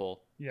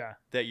multiple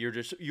that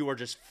you are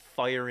just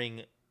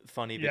firing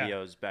funny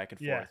videos back and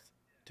forth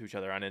to each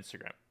other on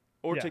Instagram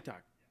or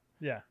TikTok.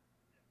 Yeah.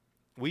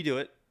 We do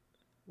it.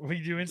 We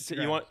do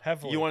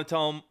Instagram. You want to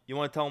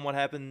tell them what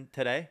happened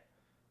today?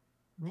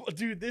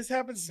 Dude, this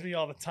happens to me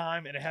all the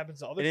time, and it happens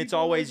to other people. And it's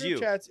always in you.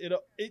 Chats.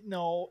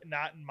 No,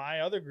 not in my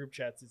other group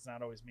chats. It's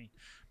not always me,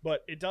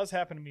 but it does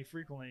happen to me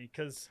frequently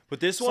because. But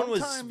this one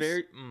was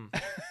very.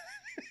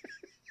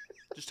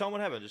 Just tell them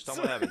what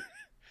happened.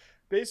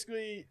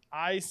 Basically,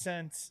 I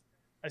sent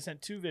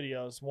 2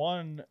 videos.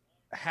 One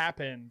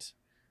happened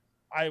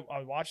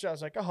I watched it. I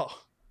was like, oh,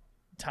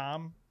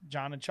 Tom,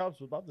 John, and Chubbs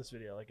would love this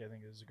video. Like, I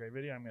think this is a great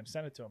video. I'm going to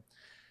send it to him.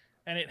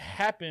 And it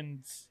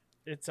happened.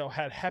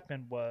 Had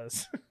happened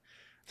was.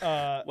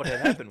 What had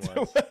happened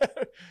was.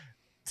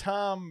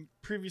 Tom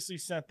previously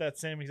sent that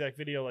same exact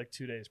video like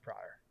 2 days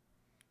prior.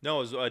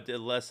 No, it was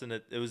less than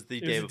it. It was the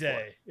day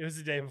before. It was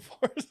the day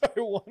before.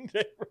 Sorry, 1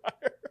 day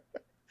prior.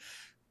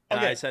 And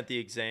Okay. I sent the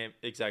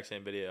exact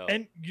same video.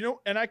 And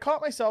and I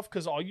caught myself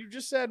because all you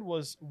just said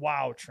was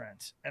 "Wow,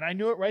 Trent," and I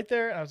knew it right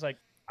there. And I was like,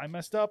 I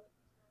messed up.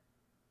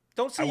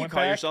 Don't say you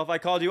call yourself. I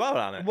called you out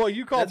on it. Well,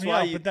 you called me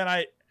out,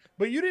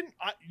 but you didn't.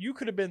 You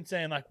could have been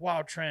saying like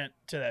 "Wow, Trent"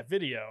 to that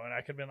video, and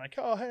I could have been like,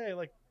 "Oh, hey,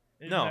 like."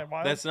 No,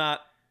 that's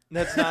not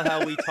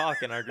how we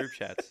talk in our group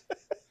chats.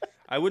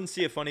 I wouldn't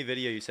see a funny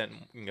video you sent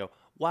and go,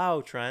 "Wow,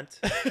 Trent,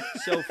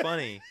 so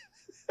funny."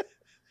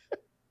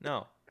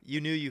 No, you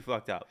knew you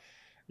fucked up.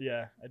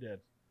 Yeah, I did.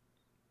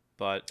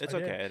 But it's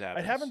okay. It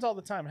happens. It happens all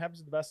the time. It happens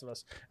to the best of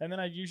us. And then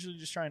I usually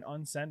just try and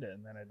unsend it,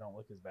 and then I don't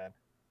look as bad.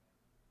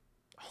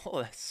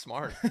 Oh, that's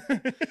smart.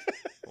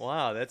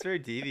 Wow, that's very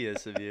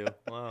devious of you.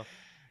 Wow.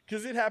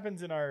 Because it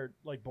happens in our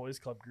like boys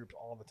club group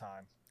all the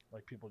time.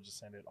 Like people just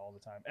send it all the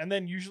time. And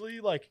then usually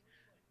like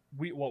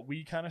what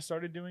we kind of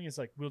started doing is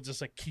like we'll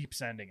just like keep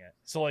sending it.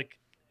 So like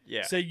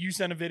say you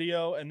send a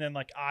video and then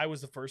like I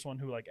was the first one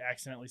who like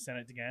accidentally sent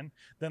it again.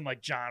 Then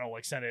like John will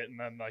like send it and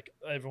then like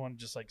everyone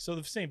just like so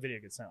the same video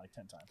gets sent like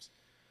 10 times.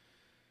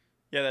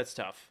 Yeah, that's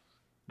tough.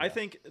 Yeah. I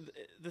think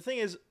the thing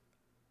is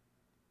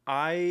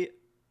and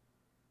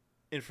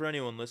for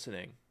anyone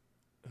listening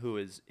who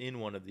is in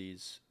one of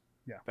these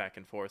back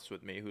and forths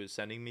with me, who is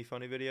sending me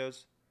funny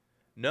videos,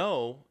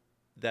 know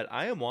that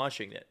I am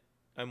watching it.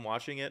 I'm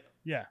watching it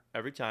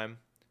every time,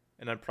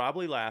 and I'm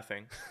probably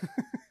laughing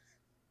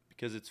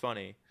because it's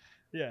funny.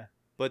 Yeah.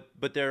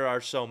 But there are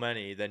so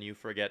many, then you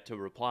forget to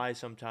reply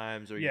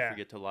sometimes, or you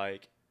forget to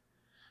like.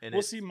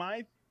 And see,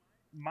 my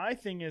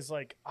thing is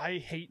like I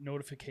hate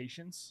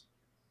notifications,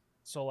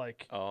 so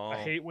like I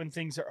hate when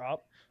things are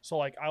up. So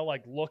like I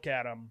like look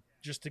at them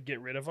just to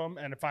get rid of them,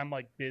 and if I'm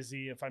like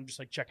busy, if I'm just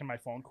like checking my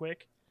phone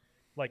quick,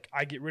 like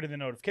I get rid of the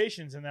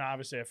notifications, and then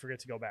obviously I forget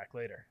to go back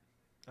later.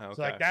 Okay.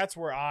 So like that's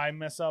where I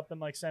mess up and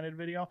like send a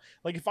video.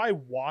 Like if I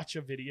watch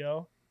a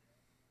video,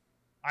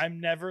 I'm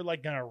never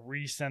like gonna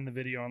resend the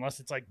video unless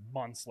it's like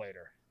months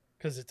later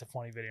because it's a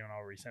funny video and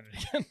I'll resend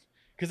it again.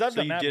 Because I've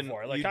done that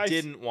before. Like you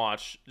didn't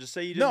watch. Just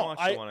say you didn't watch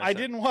the one I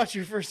didn't watch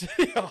your first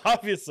video,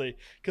 obviously,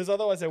 because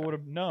otherwise I would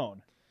have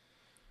known.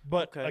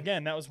 But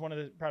again, that was one of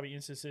the probably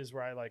instances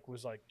where I like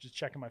was like just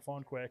checking my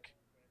phone quick.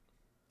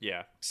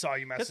 Yeah. Saw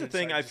you message. That's the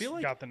thing. I feel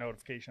like got the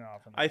notification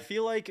off. I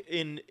feel like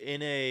in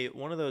a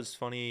one of those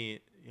funny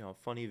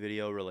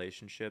video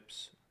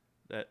relationships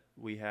that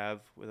we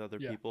have with other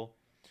people,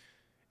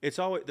 there's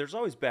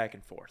always back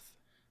and forth.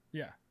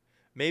 Yeah.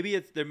 Maybe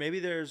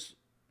there's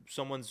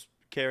someone's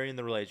carrying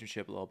the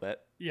relationship a little bit.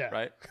 Yeah.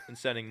 Right? And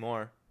sending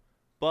more.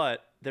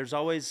 But there's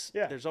always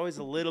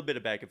a little bit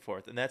of back and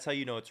forth, and that's how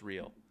you know it's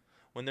real.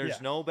 When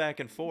there's no back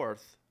and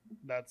forth,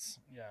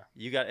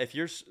 you got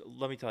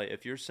let me tell you,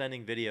 if you're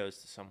sending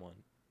videos to someone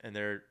and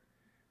they're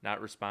not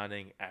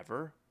responding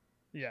ever,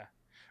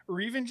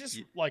 or even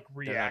just like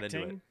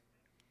reacting,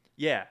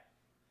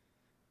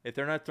 if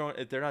they're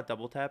not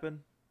double tapping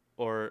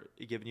or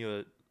giving you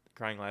a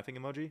crying laughing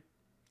emoji,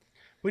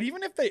 but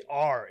even if they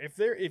are,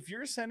 if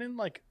you're sending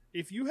like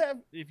if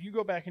you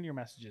go back into your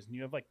messages and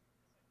you have like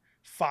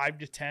 5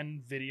 to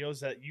 10 videos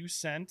that you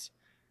sent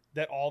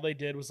that all they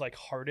did was like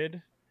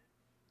hearted,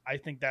 I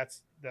think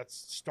that's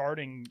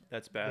starting.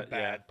 That's bad. The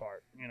bad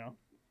part, you know.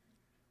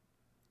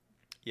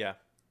 Yeah.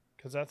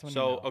 Because that's when.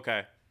 So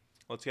okay,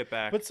 let's get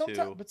back. But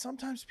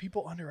sometimes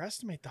people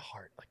underestimate the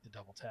heart, like the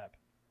double tap,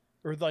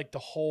 or like the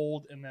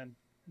hold and then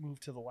move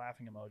to the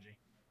laughing emoji.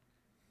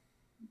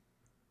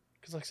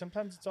 Because like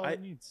sometimes it's all it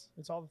needs.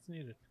 It's all that's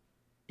needed.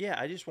 Yeah,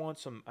 I just want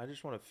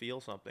to feel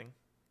something.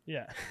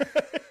 Yeah.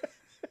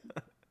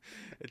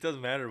 It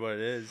doesn't matter what it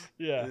is.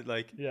 Yeah.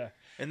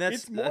 And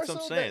that's more what so I'm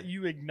saying. That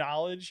you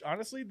acknowledge,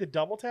 honestly, the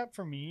double tap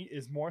for me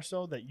is more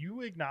so that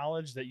you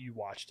acknowledge that you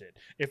watched it.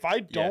 If I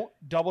don't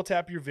double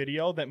tap your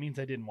video, that means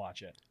I didn't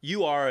watch it.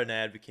 You are an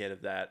advocate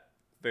of that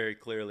very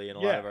clearly in a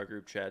lot of our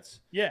group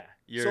chats. Yeah.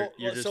 You're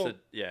just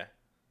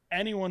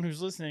anyone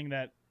who's listening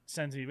that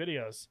sends me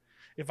videos,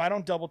 if I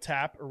don't double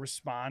tap or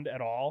respond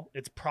at all,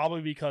 it's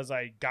probably because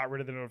I got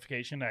rid of the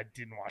notification and I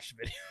didn't watch the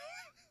video.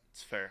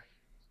 It's fair.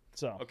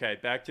 So okay,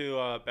 back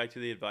to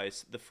the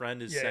advice. The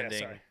friend is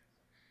sending.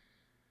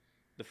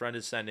 The friend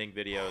is sending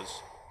videos.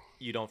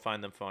 You don't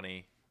find them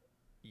funny.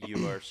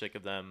 You are sick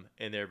of them,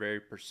 and they're very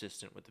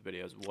persistent with the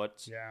videos.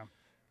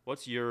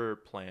 What's your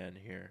plan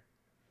here?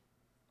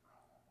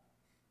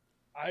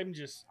 I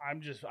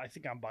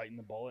think I'm biting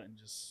the bullet and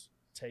just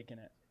taking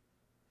it.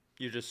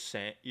 You're just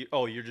saying.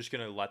 You're just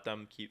gonna let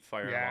them keep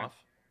firing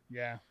off.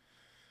 Yeah.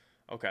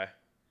 Okay.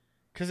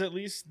 Because at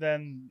least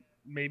then.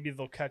 Maybe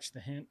they'll catch the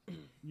hint,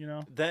 you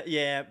know? Then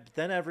you're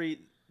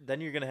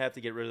going to have to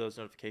get rid of those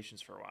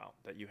notifications for a while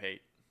that you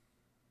hate.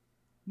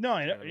 No,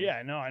 I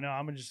know.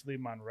 I'm going to just leave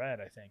them on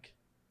red, I think.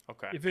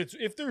 Okay.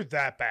 If they're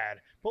that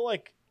bad. But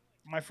like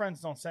my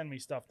friends don't send me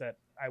stuff that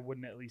I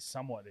wouldn't at least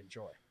somewhat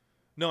enjoy.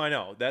 No, I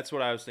know. That's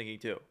what I was thinking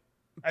too.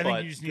 I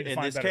think you just need to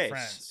find better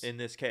friends. In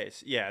this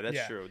case, yeah,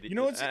 that's true. You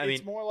know,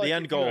 it's more like the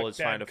end goal is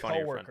find a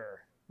funnier friend.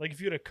 Like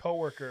if you had a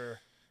coworker,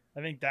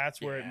 I think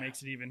that's where it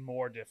makes it even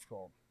more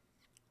difficult.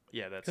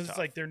 Yeah, that's because it's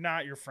like they're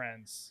not your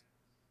friends,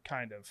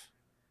 kind of.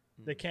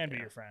 They can be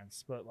your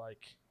friends, but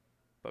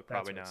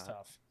probably not. It's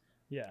tough.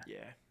 Yeah.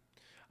 Yeah,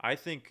 I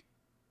think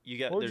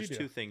there's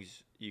two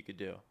things you could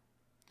do.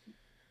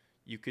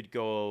 You could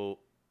go.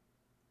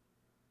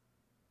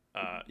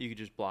 You could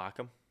just block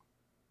them.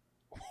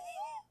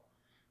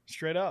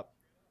 Straight up.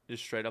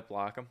 Just straight up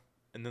block them,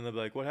 and then they'll be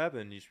like, "What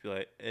happened?" And you just be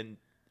like, "And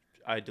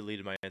I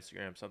deleted my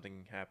Instagram.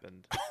 Something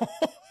happened."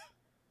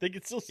 They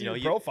can still see your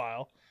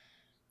profile.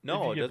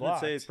 No, it doesn't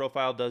say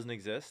profile doesn't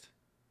exist.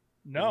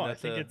 No, I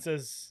think it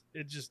says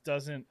it just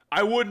doesn't.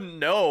 I wouldn't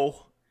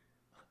know.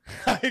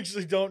 I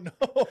actually don't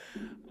know.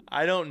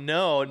 I don't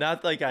know.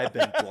 Not like I've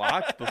been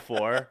blocked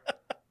before.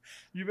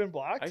 You've been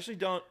blocked? I actually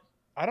don't.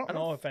 I don't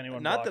know if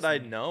anyone. Not that I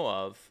me. know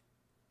of.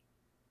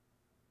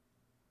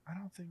 I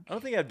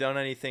don't think I've done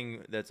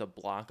anything that's a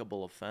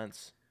blockable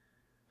offense.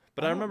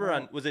 But I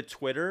remember was it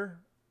Twitter?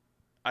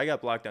 I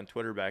got blocked on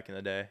Twitter back in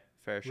the day.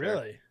 Fair share.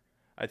 Really?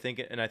 I think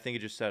it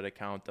just said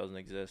account doesn't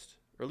exist,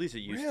 or at least it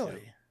used to.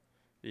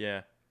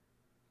 Yeah.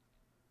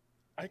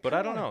 But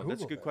I don't know.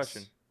 That's a good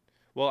question.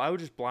 Well, I would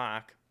just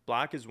block.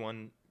 Block is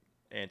one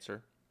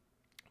answer,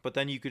 but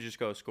then you could just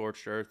go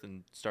scorched earth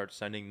and start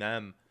sending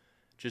them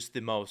just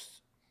the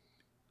most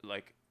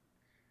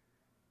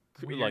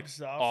weird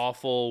stuff.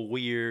 Awful,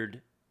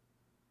 weird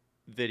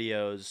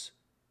videos,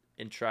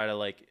 and try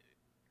to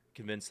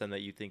convince them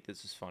that you think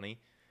this is funny,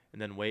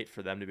 and then wait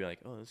for them to be like,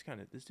 "Oh,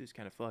 this dude's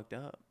kind of fucked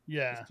up."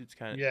 Yeah, this dude's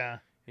kind of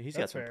he's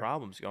got some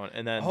problems going,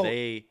 and then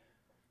they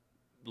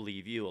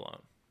leave you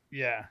alone.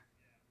 Yeah.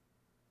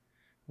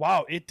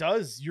 Wow, it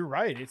does. You're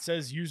right. It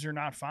says user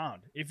not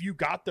found. If you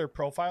got their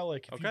profile,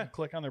 if you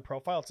click on their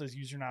profile, it says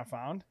user not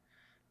found,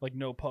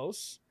 no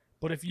posts.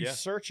 But if you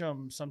search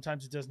them,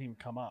 sometimes it doesn't even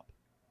come up.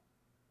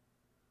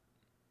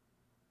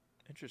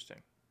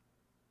 Interesting.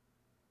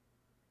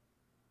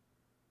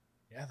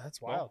 Yeah,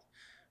 that's wild. Well,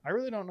 I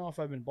really don't know if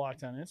I've been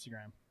blocked on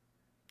Instagram.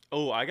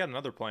 Oh, I got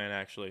another plan,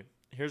 actually.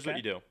 Here's what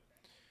you do.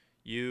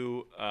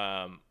 You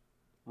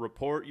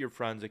report your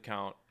friend's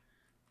account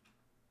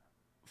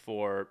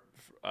for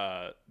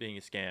being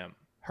a scam.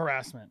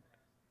 Harassment.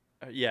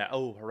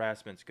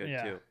 Harassment's good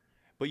too.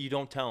 But you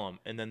don't tell them,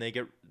 and then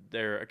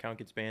their account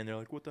gets banned. They're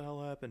like, "What the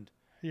hell happened?"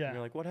 Yeah. And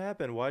you're like, "What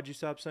happened? Why'd you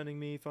stop sending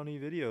me funny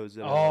videos?"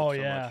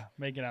 That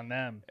make it on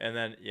them. And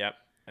then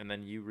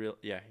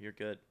you're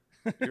good.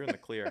 You're in the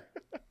clear.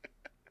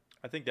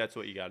 I think that's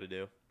what you got to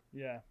do.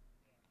 Yeah.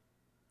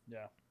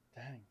 Yeah.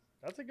 Dang.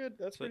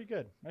 That's pretty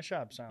good. Nice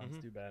job, Silence.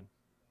 Too bad.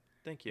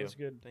 Thank you. That's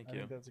good. Thank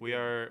you. We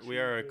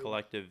are a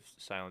collective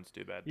silence.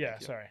 Do bad. Yeah.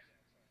 Sorry.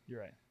 You're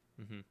right.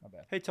 My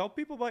bad. Hey, tell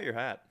people about your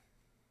hat.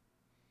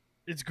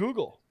 It's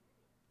Google.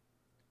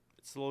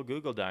 It's the little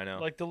Google dino.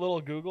 Like the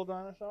little Google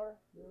dinosaur.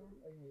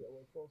 I can get a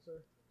little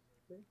closer.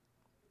 See?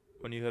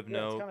 When you have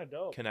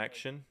no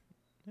connection.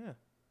 Yeah.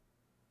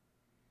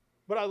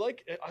 But I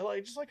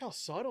just like how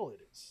subtle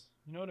it is.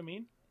 You know what I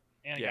mean?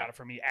 Anna got it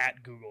from me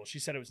at Google. She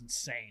said it was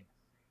insane.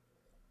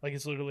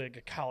 It's literally like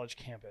a college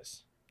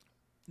campus.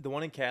 The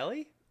one in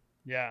Cali?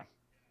 Yeah.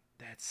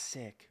 That's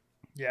sick.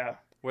 Yeah.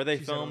 Where they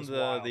filmed the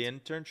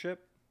internship?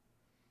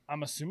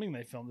 I'm assuming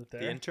they filmed it there.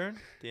 The intern?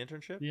 The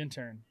internship? The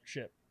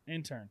internship.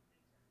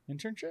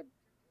 Internship?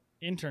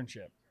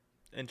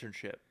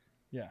 Internship.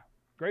 Yeah.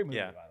 Great movie,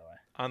 by the way.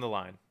 On the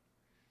line.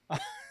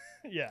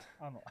 Yeah,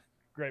 on the line.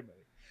 Great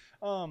movie.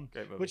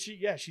 Great movie. But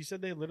she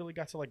said they literally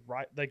got to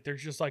ride,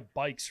 there's just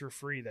bikes for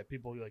free that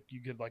people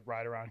you could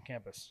ride around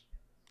campus.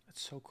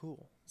 That's so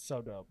cool.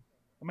 So dope.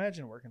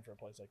 Imagine working for a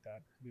place like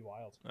that. It'd be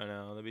wild. I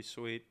know. That'd be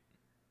sweet.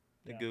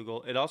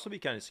 Google. It'd also be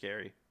kind of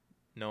scary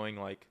knowing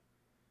I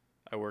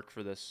work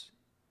for this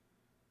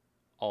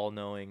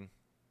all-knowing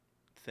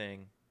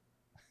thing.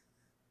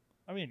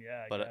 I mean,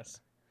 I guess.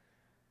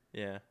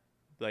 Yeah.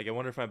 I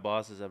wonder if my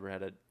boss has ever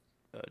had a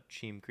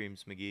Cheem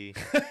Creams McGee.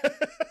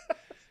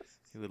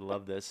 He would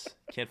love this.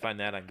 Can't find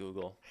that on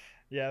Google.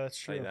 Yeah, that's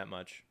true. Tell you that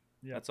much.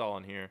 Yeah. That's all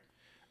in here.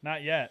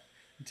 Not yet,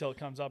 until it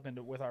comes up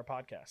with our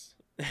podcast.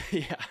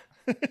 Yeah.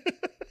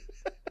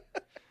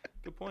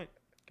 Good point.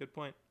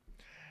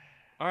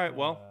 All right.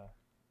 Well,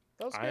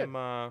 that was good.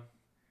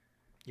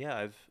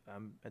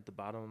 I'm at the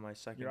bottom of my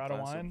second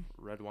glass of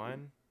red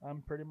wine.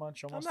 I'm pretty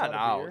much almost I'm not out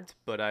of out, beer.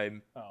 But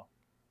I'm. Oh.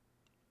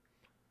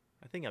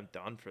 I think I'm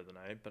done for the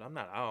night, but I'm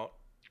not out.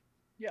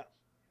 Yeah.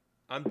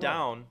 I'm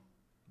down,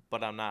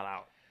 but I'm not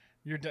out.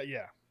 You're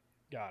yeah.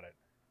 Got it.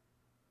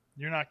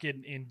 You're not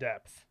getting in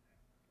depth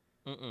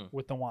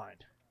with the wine.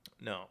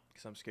 No,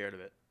 because I'm scared of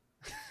it.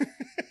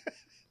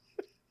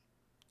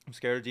 I'm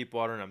scared of deep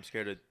water, and I'm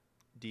scared of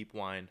deep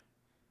wine.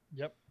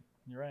 Yep,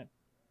 you're right.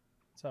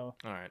 So.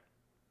 All right.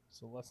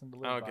 So lesson to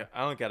live by.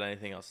 I don't got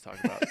anything else to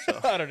talk about. So.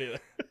 I don't either.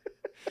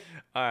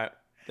 All right.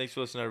 Thanks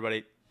for listening,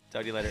 everybody.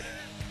 Talk to you later.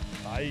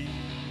 Bye.